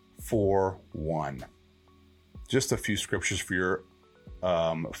 4:1. Just a few scriptures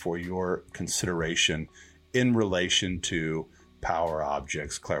for your consideration in relation to power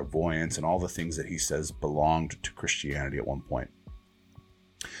objects, clairvoyance, and all the things that he says belonged to Christianity at one point.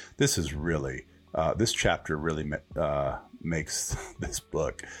 This is really, this chapter really makes this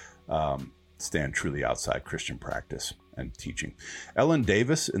book stand truly outside Christian practice and teaching. Ellen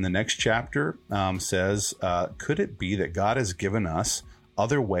Davis in the next chapter says, could it be that God has given us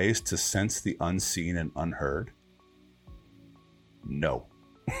other ways to sense the unseen and unheard? No.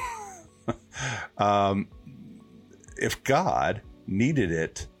 If God needed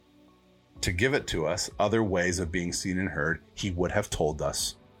it to give it to us, other ways of being seen and heard, he would have told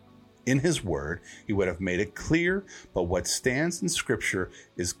us in his word. He would have made it clear. But what stands in scripture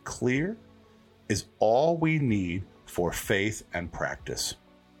is clear, is all we need for faith and practice.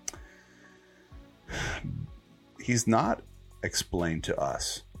 He's not explained to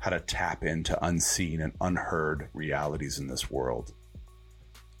us how to tap into unseen and unheard realities in this world,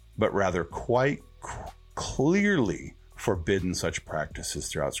 but rather quite clearly forbidden such practices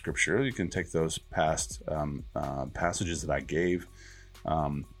throughout Scripture. You can take those past passages that I gave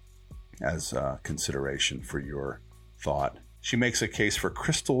as consideration for your thought. She makes a case for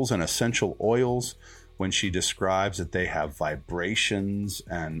crystals and essential oils when she describes that they have vibrations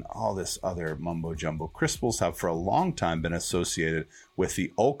and all this other mumbo jumbo. Crystals have for a long time been associated with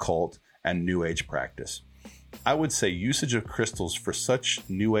the occult and New Age practice. I would say usage of crystals for such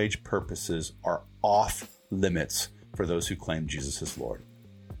New Age purposes are off limits for those who claim Jesus is Lord.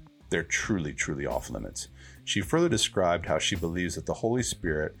 They're truly, truly off limits. She further described how she believes that the Holy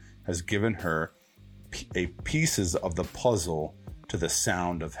Spirit has given her pieces of the puzzle to the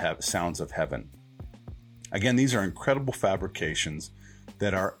sounds of heaven. Again, these are incredible fabrications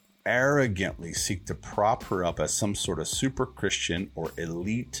that are arrogantly seek to prop her up as some sort of super Christian or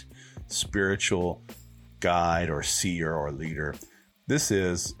elite spiritual guide or seer or leader. This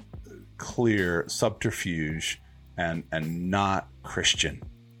is clear subterfuge and not Christian.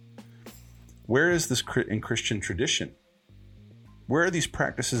 Where is this in Christian tradition? Where are these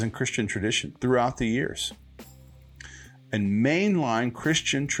practices in Christian tradition throughout the years? In mainline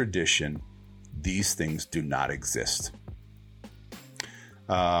Christian tradition, these things do not exist.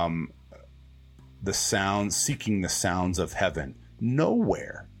 The sounds, seeking the sounds of heaven,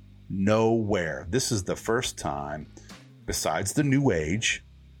 nowhere. This is the first time, besides the New Age,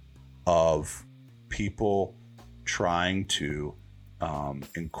 of people trying to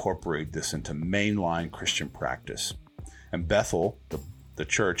incorporate this into mainline Christian practice. And Bethel, the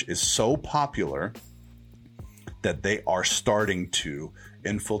church, is so popular that they are starting to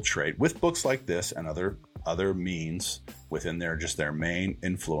infiltrate with books like this and other means within their main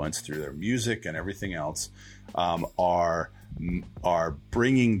influence through their music and everything else, are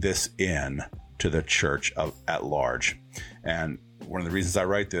bringing this in to the church at large. And one of the reasons I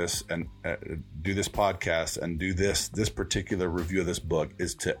write this and do this podcast and do this particular review of this book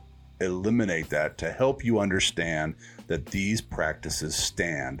is to eliminate that, to help you understand that these practices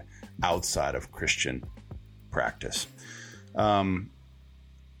stand outside of Christian practice.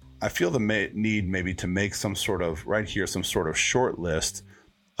 I feel the need maybe to make some sort of short list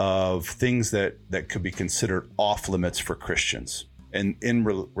of things that could be considered off limits for Christians and in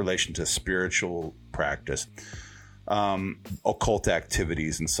relation to spiritual practice, occult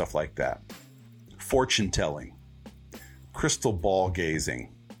activities and stuff like that. Fortune telling, crystal ball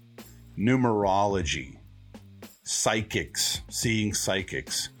gazing, numerology, psychics, seeing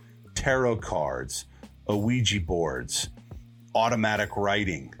psychics, tarot cards, Ouija boards, automatic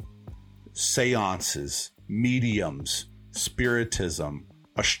writing, seances, mediums, spiritism,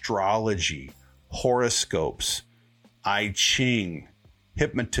 astrology, horoscopes, I Ching,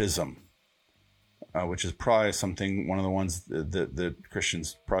 hypnotism, which is probably one of the ones that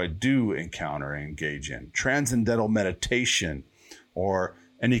Christians probably do encounter and engage in, transcendental meditation, or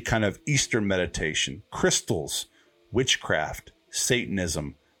any kind of Eastern meditation, crystals, witchcraft,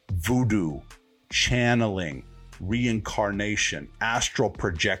 Satanism, voodoo, channeling, reincarnation, astral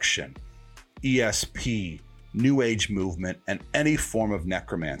projection, ESP, New Age movement, and any form of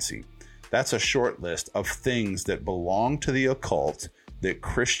necromancy. That's a short list of things that belong to the occult that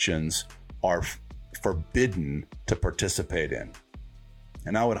Christians are forbidden to participate in.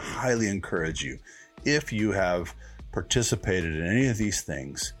 And I would highly encourage you, if you have participated in any of these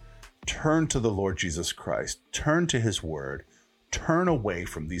things, turn to the Lord Jesus Christ, turn to his word, turn away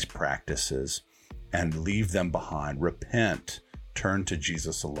from these practices and leave them behind. Repent, turn to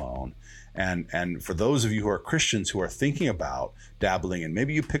Jesus alone. And for those of you who are Christians who are thinking about dabbling in,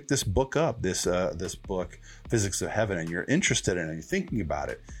 maybe you picked this book up, this book, Physics of Heaven, and you're interested in it and you're thinking about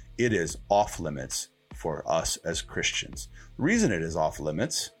it, it is off limits for us as Christians. The reason it is off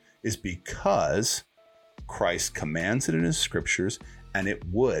limits is because Christ commands it in his scriptures, and it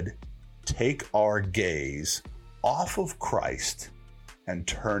would take our gaze off of Christ and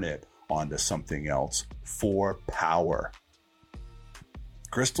turn it onto something else for power.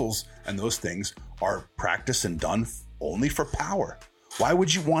 Crystals and those things are practiced and done only for power. Why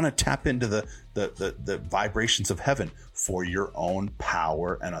would you want to tap into the vibrations of heaven? For your own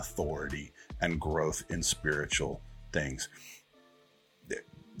power and authority and growth in spiritual things.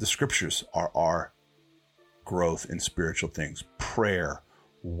 The scriptures are our growth in spiritual things. Prayer,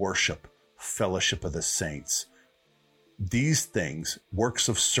 worship, fellowship of the saints. These things, works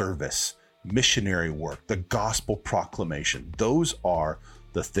of service, missionary work, the gospel proclamation, those are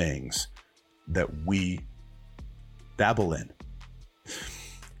the things that we dabble in.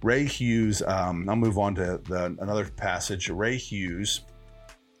 Ray Hughes, I'll move on to another passage. Ray Hughes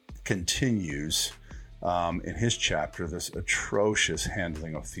continues in his chapter this atrocious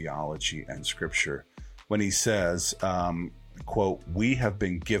handling of theology and scripture when he says, quote, "We have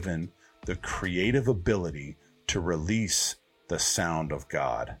been given the creative ability to release the sound of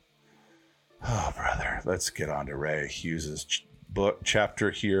God." Oh, brother, let's get on to Ray Hughes's book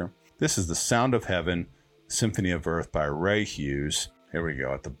chapter here. This is The Sound of Heaven, Symphony of Earth by Ray Hughes. Here we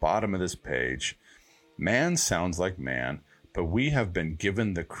go. At the bottom of this page, man sounds like man, but we have been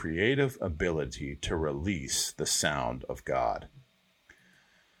given the creative ability to release the sound of God.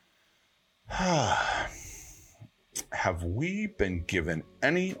 Have we been given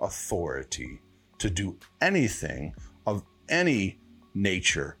any authority to do anything of any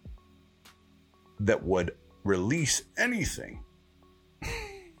nature that would release anything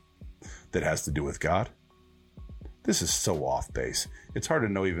that has to do with God? This is so off base. It's hard to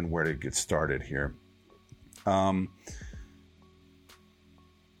know even where to get started here.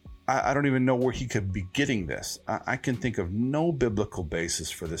 I don't even know where he could be getting this. I can think of no biblical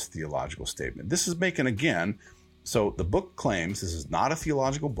basis for this theological statement. This is making, again, so the book claims this is not a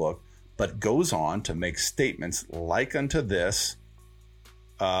theological book, but goes on to make statements like unto this,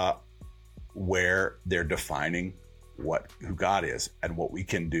 where they're defining who God is and what we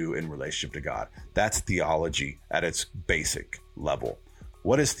can do in relationship to God. That's theology at its basic level.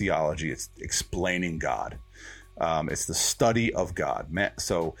 What is theology? It's explaining God. It's the study of God.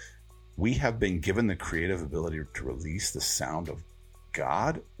 So we have been given the creative ability to release the sound of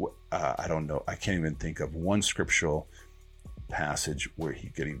God. I don't know. I can't even think of one scriptural passage where he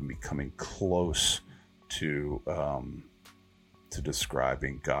could even be coming close to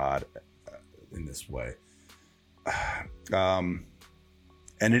describing God in this way. And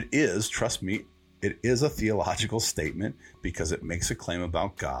it is, trust me, it is a theological statement because it makes a claim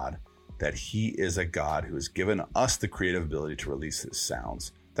about God that he is a God who has given us the creative ability to release his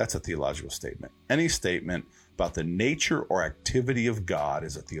sounds. That's a theological statement. Any statement about the nature or activity of God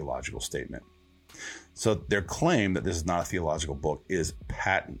is a theological statement. So their claim that this is not a theological book is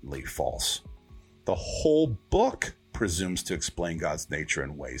patently false. The whole book presumes to explain God's nature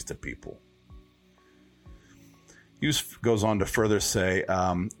and ways to people. Hughes goes on to further say,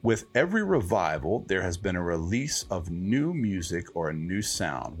 with every revival, there has been a release of new music or a new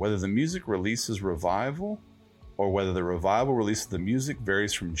sound. Whether the music releases revival or whether the revival releases the music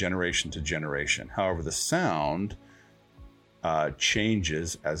varies from generation to generation. However, the sound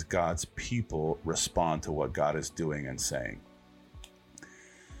changes as God's people respond to what God is doing and saying.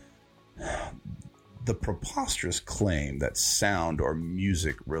 The preposterous claim that sound or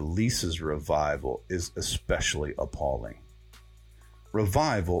music releases revival is especially appalling.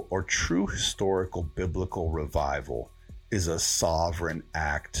 Revival, or true historical biblical revival, is a sovereign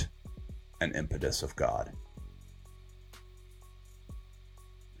act and impetus of God.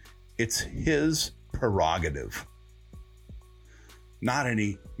 It's his prerogative. Not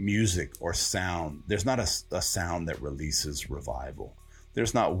any music or sound. There's not a sound that releases revival.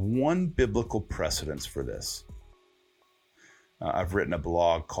 There's not one biblical precedence for this. I've written a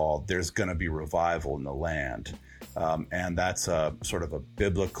blog called There's Gonna Be Revival in the Land. And that's a sort of a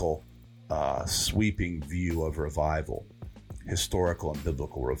biblical sweeping view of revival, historical and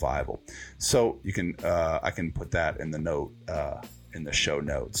biblical revival. So you can, I can put that in the note, in the show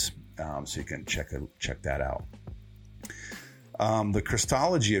notes. So you can check that out. The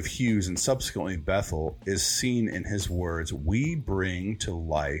Christology of Hughes and subsequently Bethel is seen in his words, "We bring to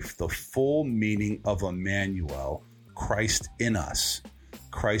life the full meaning of Emmanuel, Christ in us,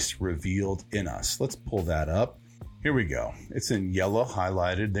 Christ revealed in us." Let's pull that up. Here we go. It's in yellow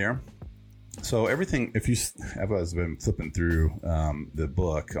highlighted there. So everything, if you have been flipping through the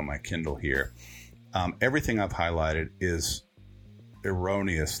book on my Kindle here, everything I've highlighted is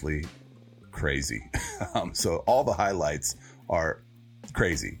erroneously crazy. So all the highlights are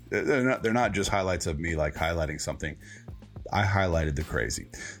crazy. They're not just highlights of me like highlighting something. I highlighted the crazy.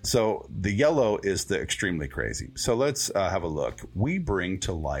 So the yellow is the extremely crazy. So let's have a look. "We bring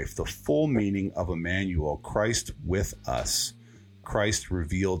to life the full meaning of Emmanuel, Christ with us, Christ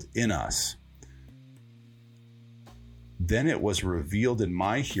revealed in us. Then it was revealed in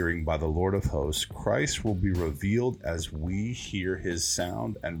my hearing by the Lord of hosts. Christ will be revealed as we hear his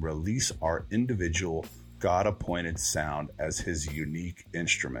sound and release our individual God-appointed sound as his unique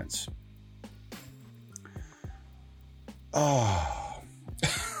instruments." Oh,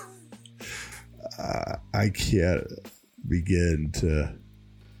 I can't begin to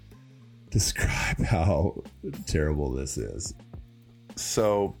describe how terrible this is.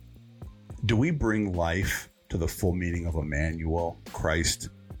 So, do we bring life to the full meaning of Emmanuel, Christ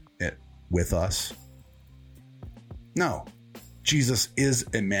with us? No. Jesus is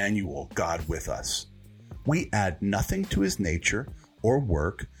Emmanuel, God with us. We add nothing to his nature or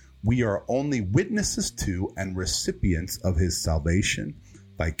work. We are only witnesses to and recipients of his salvation,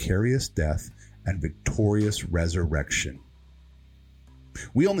 vicarious death, and victorious resurrection.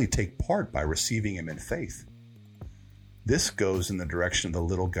 We only take part by receiving him in faith. This goes in the direction of the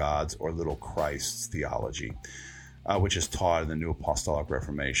little gods or little Christs theology, which is taught in the New Apostolic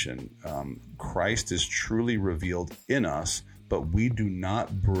Reformation. Christ is truly revealed in us, but we do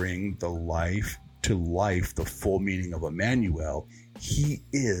not bring to life the full meaning of Emmanuel. He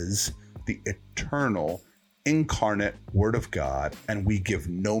is the eternal, incarnate Word of God, and we give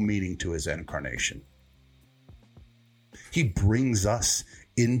no meaning to his incarnation. He brings us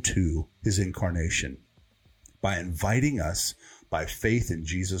into his incarnation by inviting us by faith in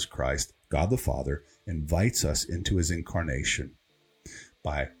Jesus Christ. God the Father invites us into his incarnation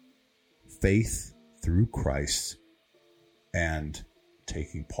by faith through Christ and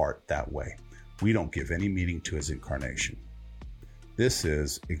taking part that way. We don't give any meaning to his incarnation. This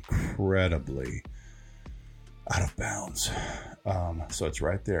is incredibly out of bounds. So it's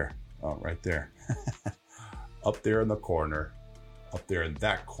right there. Oh, right there. Up there in the corner. Up there in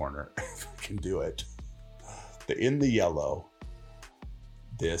that corner. If I can do it. In the yellow.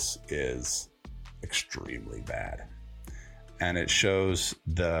 This is extremely bad. And it shows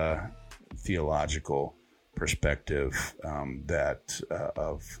the theological perspective that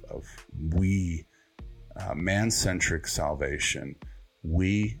of we, man-centric salvation,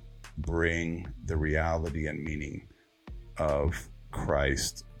 we bring the reality and meaning of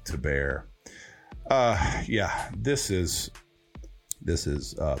Christ to bear. This is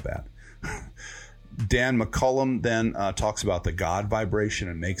bad. Dan McCullum then talks about the God vibration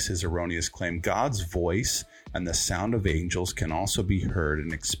and makes his erroneous claim. God's voice and the sound of angels can also be heard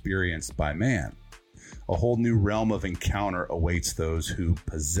and experienced by man. A whole new realm of encounter awaits those who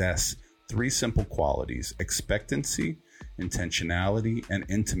possess three simple qualities: expectancy, intentionality, and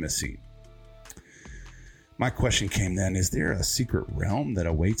intimacy. My question came then, is there a secret realm that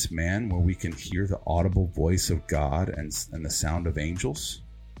awaits man where we can hear the audible voice of God and the sound of angels?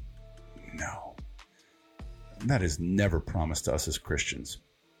 No. That is never promised to us as Christians.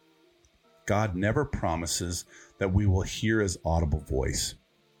 God never promises that we will hear his audible voice.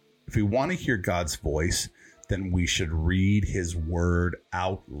 If we want to hear God's voice, then we should read his word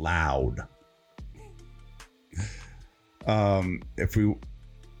out loud.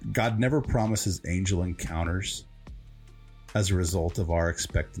 God never promises angel encounters. as a result of our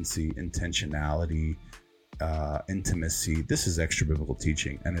expectancy, intentionality, intimacy. This is extra biblical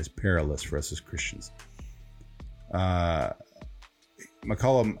teaching and is perilous for us as Christians.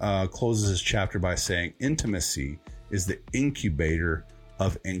 McCollum closes his chapter by saying, intimacy is the incubator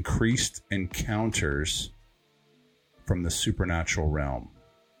of increased encounters from the supernatural realm.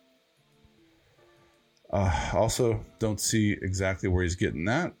 Also, don't see exactly where he's getting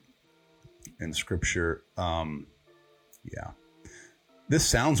that in Scripture. This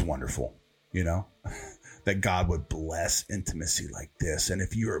sounds wonderful, that God would bless intimacy like this. And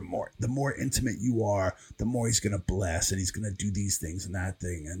if you're the more intimate you are, the more he's going to bless, and he's going to do these things and that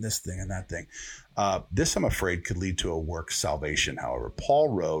thing and this thing and that thing. This, I'm afraid, could lead to a work salvation. However, Paul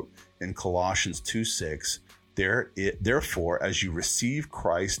wrote in Colossians 2:6, therefore, as you receive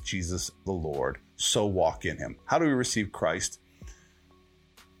Christ Jesus the Lord, so walk in him. How do we receive Christ?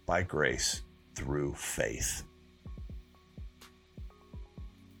 By grace, through faith.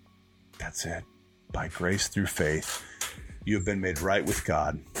 That's it. By grace through faith, you have been made right with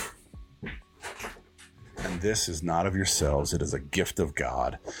God. And this is not of yourselves. It is a gift of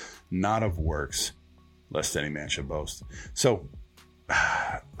God, not of works, lest any man should boast. So,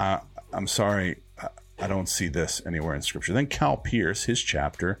 I'm sorry, I don't see this anywhere in Scripture. Then Cal Pierce, his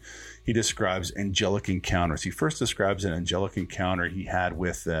chapter, he describes angelic encounters. He first describes an angelic encounter he had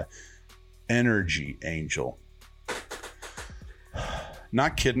with the energy angel.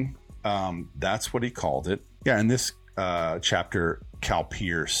 Not kidding. That's what he called it. Yeah, in this chapter, Cal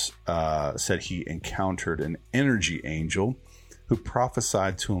Pierce said he encountered an energy angel who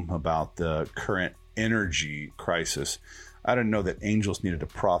prophesied to him about the current energy crisis. I didn't know that angels needed to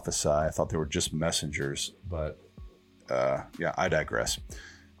prophesy. I thought they were just messengers, but I digress.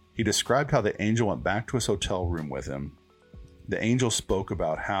 He described how the angel went back to his hotel room with him. The angel spoke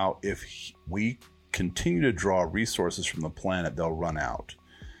about how if we continue to draw resources from the planet, they'll run out.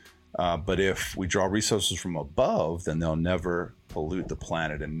 But if we draw resources from above, then they'll never pollute the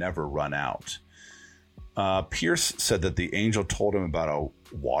planet and never run out. Pierce said that the angel told him about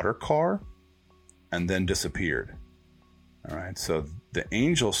a water car and then disappeared. All right, so the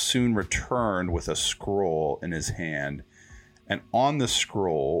angel soon returned with a scroll in his hand, and on the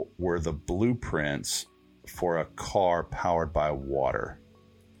scroll were the blueprints for a car powered by water.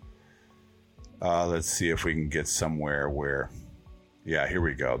 Let's see if we can get somewhere where... Yeah, here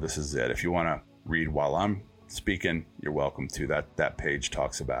we go. This is it. If you want to read while I'm speaking, you're welcome to. That page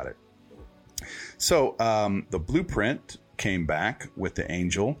talks about it. So the blueprint came back with the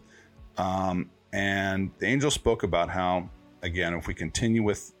angel, and the angel spoke about how, again, if we continue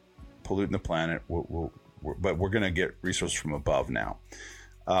with polluting the planet, but we're going to get resources from above now.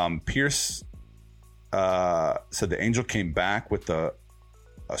 Pierce said the angel came back with a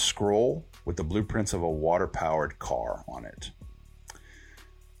scroll with the blueprints of a water-powered car on it.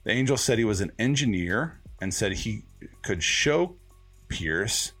 The angel said he was an engineer and said he could show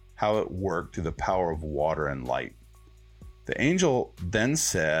Pierce how it worked through the power of water and light. The angel then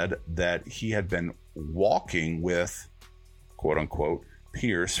said that he had been walking with, quote unquote,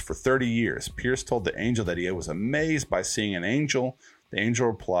 Pierce for 30 years. Pierce told the angel that he was amazed by seeing an angel. The angel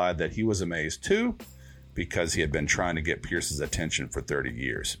replied that he was amazed too, because he had been trying to get Pierce's attention for 30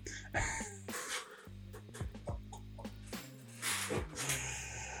 years.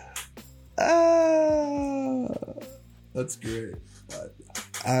 That's great.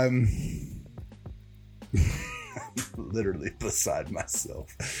 I'm literally beside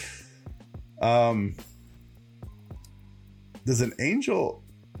myself. Does an angel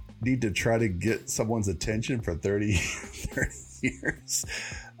need to try to get someone's attention for 30 years?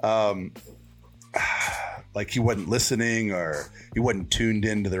 Like he wasn't listening, or he wasn't tuned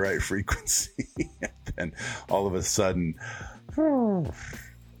into the right frequency. And then all of a sudden,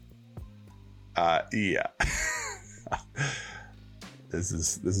 yeah. This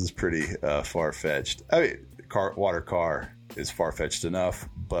is pretty far-fetched. I mean, water car is far-fetched enough,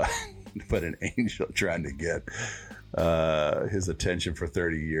 but an angel trying to get his attention for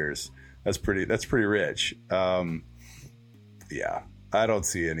 30 years, that's pretty rich. Yeah, I don't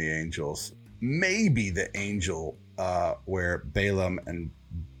see any angels. Maybe the angel where Balaam and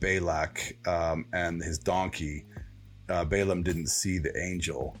Balak and his donkey, Balaam didn't see the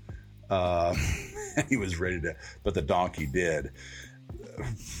angel. He was ready to, but the donkey did.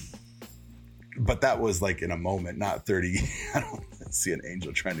 But that was like in a moment, not 30. I don't see an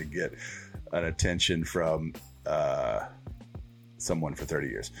angel trying to get an attention from someone for 30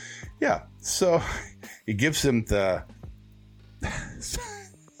 years. Yeah, so he gives him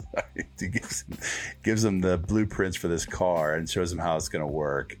he gives him the blueprints for this car and shows him how it's going to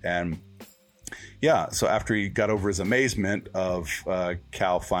work. And yeah, so after he got over his amazement of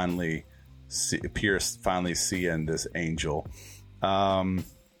Pierce finally seeing this angel,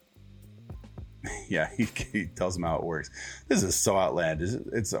 yeah, he tells him how it works. This is so outlandish.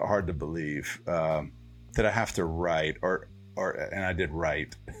 It's hard to believe that I have to write, and I did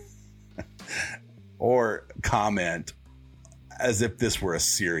write, or comment as if this were a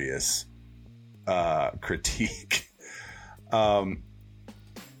serious critique.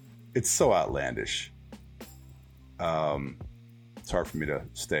 It's so outlandish. It's hard for me to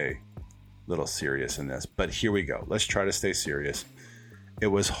stay a little serious in this, but here we go. Let's try to stay serious. It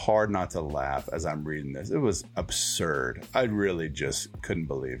was hard not to laugh as I'm reading this. It was absurd. I really just couldn't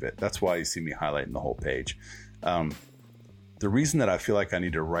believe it. That's why you see me highlighting the whole page. The reason that I feel like I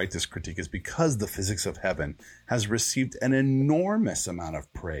need to write this critique is because the physics of heaven has received an enormous amount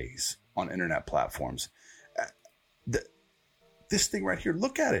of praise on internet platforms. This thing right here,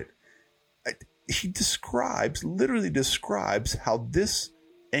 look at it. He literally describes how this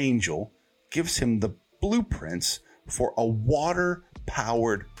angel gives him the blueprints for a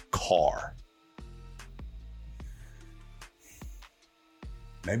water-powered car.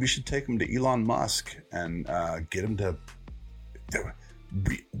 Maybe you should take him to Elon Musk and get him to...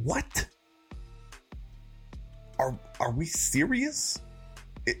 What? Are we serious?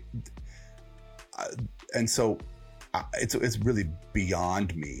 And so it's really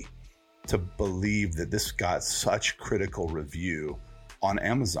beyond me to believe that this got such critical review on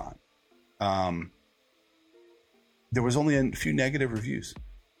Amazon. There was only a few negative reviews.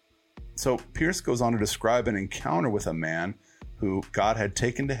 So Pierce goes on to describe an encounter with a man who God had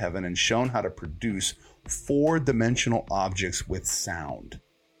taken to heaven and shown how to produce 4-dimensional objects with sound.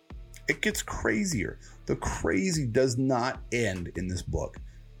 It gets crazier. The crazy does not end in this book.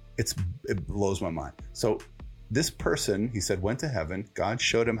 It blows my mind. So this person, he said, went to heaven. God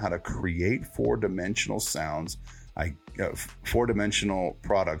showed him how to create 4-dimensional sounds, 4-dimensional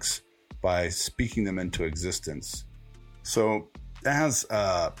products by speaking them into existence. So as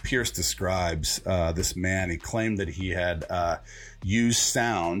Pierce describes this man, he claimed that he had used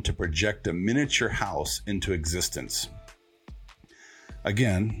sound to project a miniature house into existence.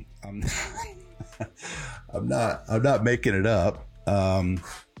 Again, I'm not making it up.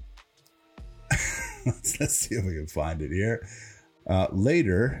 Let's see if we can find it here. I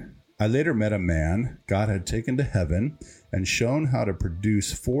later met a man God had taken to heaven and shown how to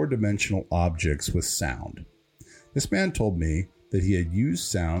produce 4-dimensional objects with sound. This man told me that he had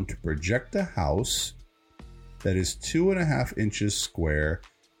used sound to project a house that is 2.5 inches square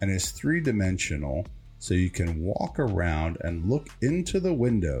and is 3-dimensional, so you can walk around and look into the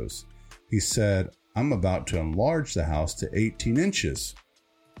windows. He said, I'm about to enlarge the house to 18 inches.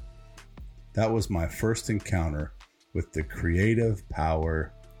 That was my first encounter with the creative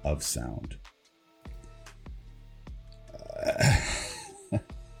power of sound.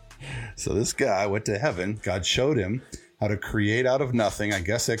 So this guy went to heaven. God showed him how to create out of nothing, I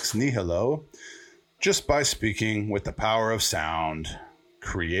guess ex nihilo, just by speaking with the power of sound,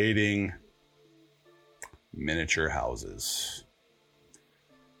 creating miniature houses.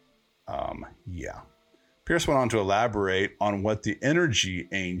 Yeah. Pierce went on to elaborate on what the energy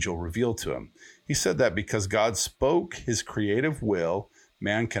angel revealed to him. He said that because God spoke his creative will,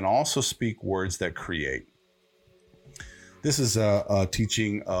 man can also speak words that create. This is a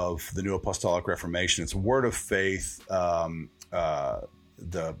teaching of the New Apostolic Reformation. It's a word of faith,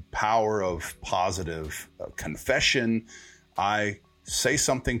 the power of positive confession. I say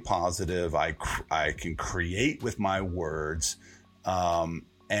something positive. I can create with my words,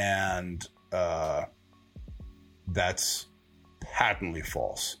 and that's patently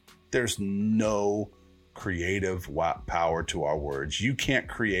false. There's no creative power to our words. You can't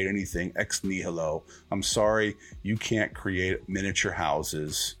create anything ex nihilo. I'm sorry, you can't create miniature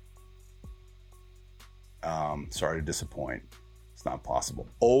houses. Sorry to disappoint. It's not possible.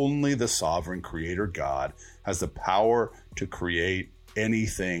 Only the sovereign creator God has the power to create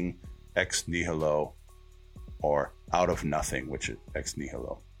anything ex nihilo or out of nothing, which is ex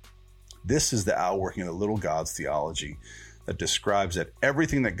nihilo. This is the outworking of the little gods theology that describes that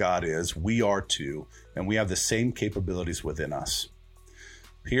everything that God is, we are too, and we have the same capabilities within us.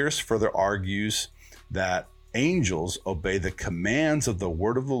 Pierce further argues that angels obey the commands of the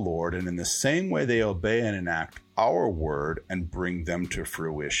word of the Lord, and in the same way they obey and enact our word and bring them to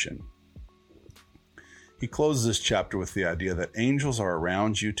fruition. He closes this chapter with the idea that angels are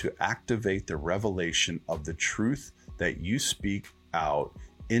around you to activate the revelation of the truth that you speak out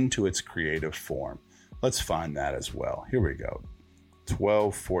into its creative form. Let's find that as well. Here we go.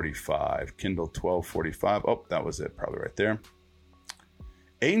 1245, Kindle 1245. Oh, that was it, probably right there.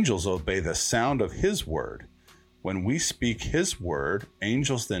 Angels obey the sound of his word. When we speak his word,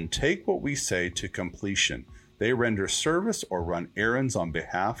 angels then take what we say to completion. They render service or run errands on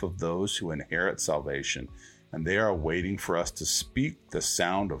behalf of those who inherit salvation, and they are waiting for us to speak the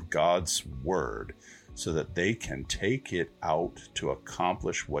sound of God's word so that they can take it out to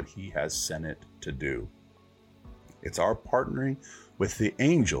accomplish what he has sent it to do. It's our partnering with the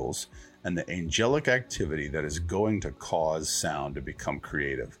angels and the angelic activity that is going to cause sound to become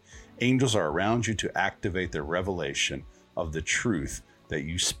creative. Angels are around you to activate the revelation of the truth that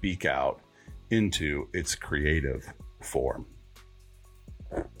you speak out into its creative form.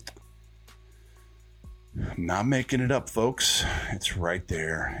 I'm not making it up, folks. It's right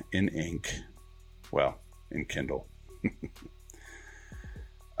there in ink. Well, in Kindle.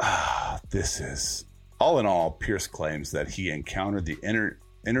 This is... All in all, Pierce claims that he encountered the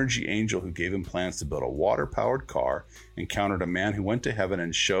energy angel who gave him plans to build a water-powered car, encountered a man who went to heaven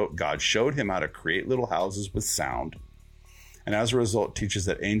and God showed him how to create little houses with sound, and as a result teaches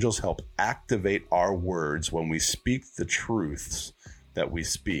that angels help activate our words when we speak the truths that we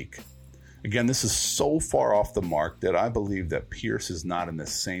speak. Again, this is so far off the mark that I believe that Pierce is not in the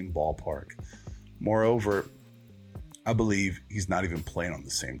same ballpark. Moreover, I believe he's not even playing on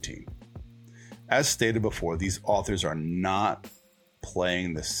the same team. As stated before, these authors are not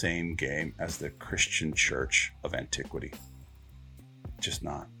playing the same game as the Christian church of antiquity. Just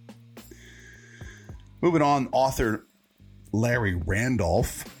not. Moving on, author Larry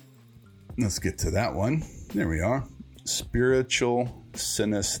Randolph. Let's get to that one. There we are. Spiritual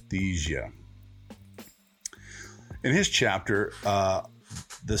synesthesia. In his chapter,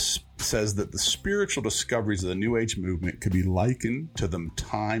 this says that the spiritual discoveries of the New Age movement could be likened to the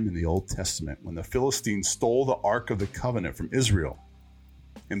time in the Old Testament when the Philistines stole the Ark of the Covenant from Israel.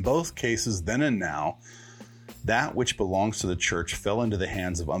 In both cases, then and now, that which belongs to the church fell into the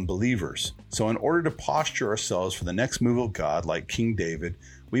hands of unbelievers. So in order to posture ourselves for the next move of God, like King David,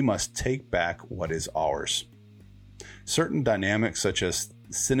 we must take back what is ours. Certain dynamics such as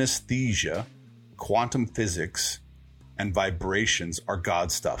synesthesia, quantum physics, and vibrations are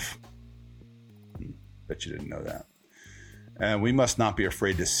God stuff. Bet you didn't know that. And we must not be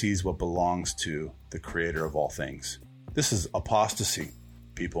afraid to seize what belongs to the creator of all things. This is apostasy,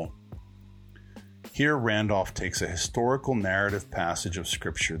 people. Here, Randolph takes a historical narrative passage of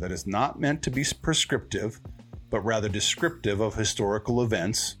scripture that is not meant to be prescriptive, but rather descriptive of historical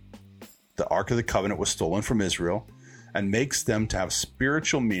events. The Ark of the Covenant was stolen from Israel, and makes them to have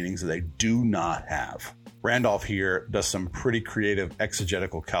spiritual meanings that they do not have. Randolph here does some pretty creative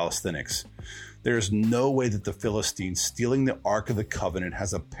exegetical calisthenics. There is no way that the Philistines stealing the Ark of the Covenant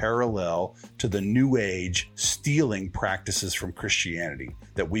has a parallel to the New Age stealing practices from Christianity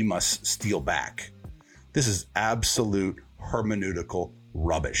that we must steal back. This is absolute hermeneutical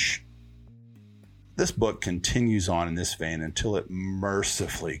rubbish. This book continues on in this vein until it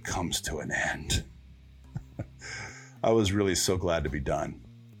mercifully comes to an end. I was really so glad to be done.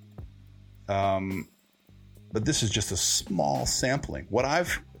 But this is just a small sampling. What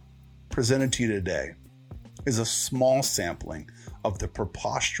I've presented to you today is a small sampling of the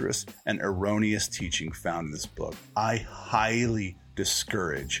preposterous and erroneous teaching found in this book. I highly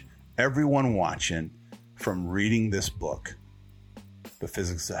discourage everyone watching from reading this book, The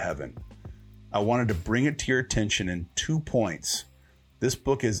Physics of Heaven. I wanted to bring it to your attention in 2 points. This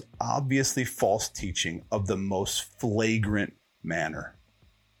book is obviously false teaching of the most flagrant manner.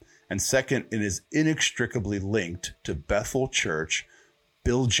 And second, it is inextricably linked to Bethel Church,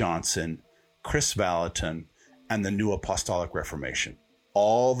 Bill Johnson, Chris Vallotton, and the New Apostolic Reformation.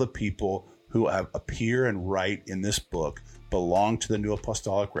 All the people who appear and write in this book belong to the New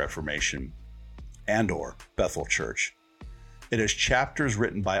Apostolic Reformation and or Bethel Church. It is chapters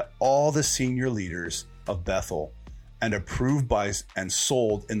written by all the senior leaders of Bethel and approved by and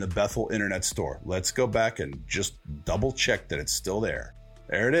sold in the Bethel Internet Store. Let's go back and just double check that it's still there.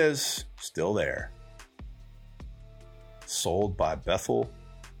 There it is, still there. Sold by Bethel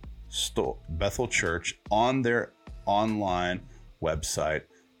Church on their online website,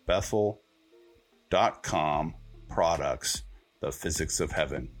 bethel.com, products, The Physics of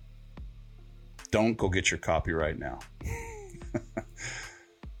Heaven. Don't go get your copy right now.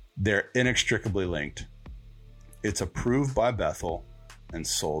 They're inextricably linked. It's approved by Bethel and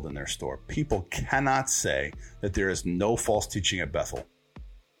sold in their store. People cannot say that there is no false teaching at Bethel.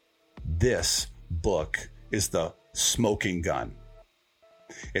 This book is the smoking gun.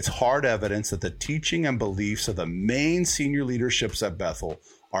 It's hard evidence that the teaching and beliefs of the main senior leaderships at Bethel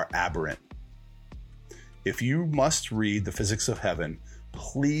are aberrant. If you must read The Physics of Heaven,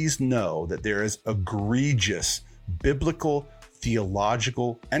 please know that there is egregious biblical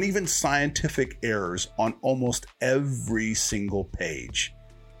theological, and even scientific errors on almost every single page.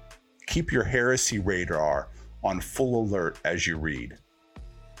 Keep your heresy radar on full alert as you read.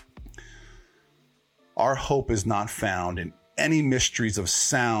 Our hope is not found in any mysteries of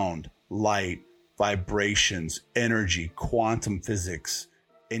sound, light, vibrations, energy, quantum physics,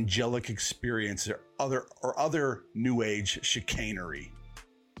 angelic experience, or other New Age chicanery,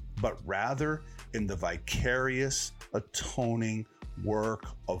 but rather in the vicarious, atoning work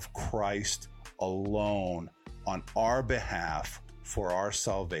of Christ alone on our behalf for our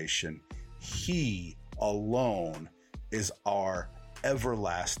salvation. He alone is our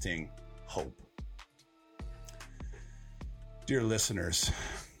everlasting hope. Dear listeners,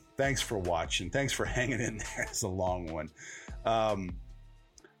 thanks for watching. Thanks for hanging in there. It's a long one.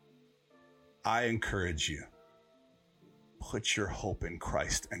 I encourage you, put your hope in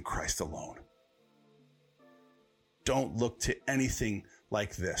Christ and Christ alone. Don't look to anything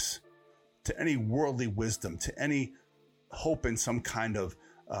like this, to any worldly wisdom, to any hope in some kind of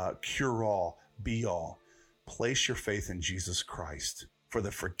cure-all, be-all. Place your faith in Jesus Christ for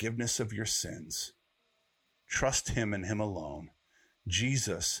the forgiveness of your sins. Trust him and him alone.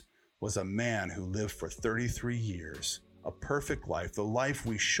 Jesus was a man who lived for 33 years, a perfect life, the life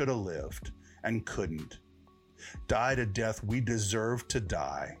we should have lived and couldn't. Died a death we deserved to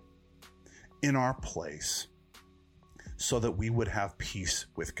die in our place so that we would have peace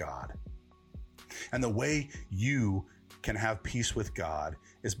with God. And the way you can have peace with God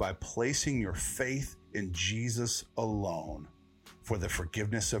is by placing your faith in Jesus alone for the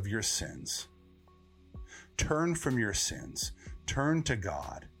forgiveness of your sins. Turn from your sins. Turn to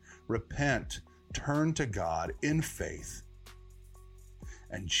God. Repent. Turn to God in faith.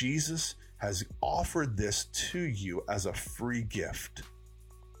 And Jesus has offered this to you as a free gift.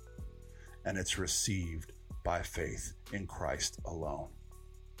 And it's received by faith in Christ alone.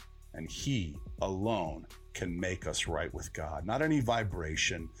 And he alone can make us right with God. Not any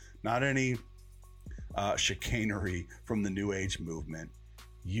vibration, not any chicanery from the New Age movement.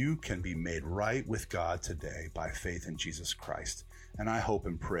 You can be made right with God today by faith in Jesus Christ. And I hope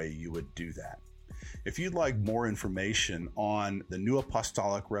and pray you would do that. If you'd like more information on the New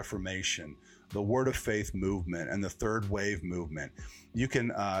Apostolic Reformation, the Word of Faith movement, and the Third Wave movement, you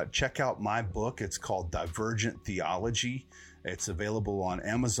can check out my book. It's called Divergent Theology. It's available on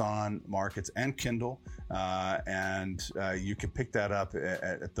Amazon Markets and Kindle, and you can pick that up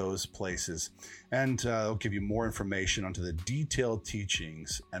at those places. And it'll give you more information onto the detailed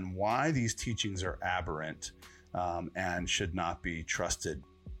teachings and why these teachings are aberrant and should not be trusted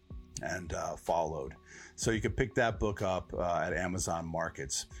and followed. So you can pick that book up at Amazon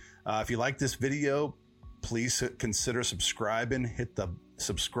Markets. If you like this video, please consider subscribing. Hit the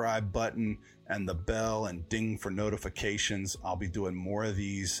subscribe button and the bell and ding for notifications. I'll be doing more of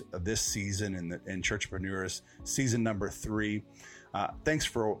these this season in Churchpreneurs, season number 3. Thanks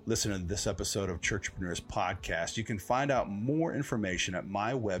for listening to this episode of Churchpreneurs Podcast. You can find out more information at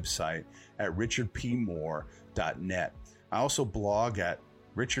my website at richardpmoore.net. I also blog at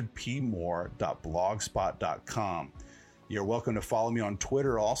richardpmoore.blogspot.com. You're welcome to follow me on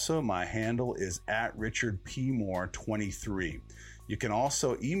Twitter also. My handle is at richardpmoore23. You can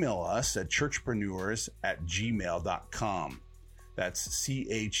also email us at churchpreneurs@gmail.com. That's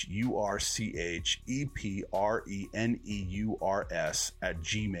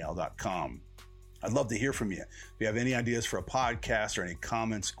CHURCHEPRENEURS@gmail.com. I'd love to hear from you. If you have any ideas for a podcast or any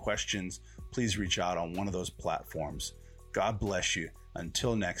comments, questions, please reach out on one of those platforms. God bless you.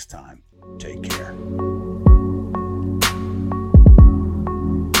 Until next time, take care.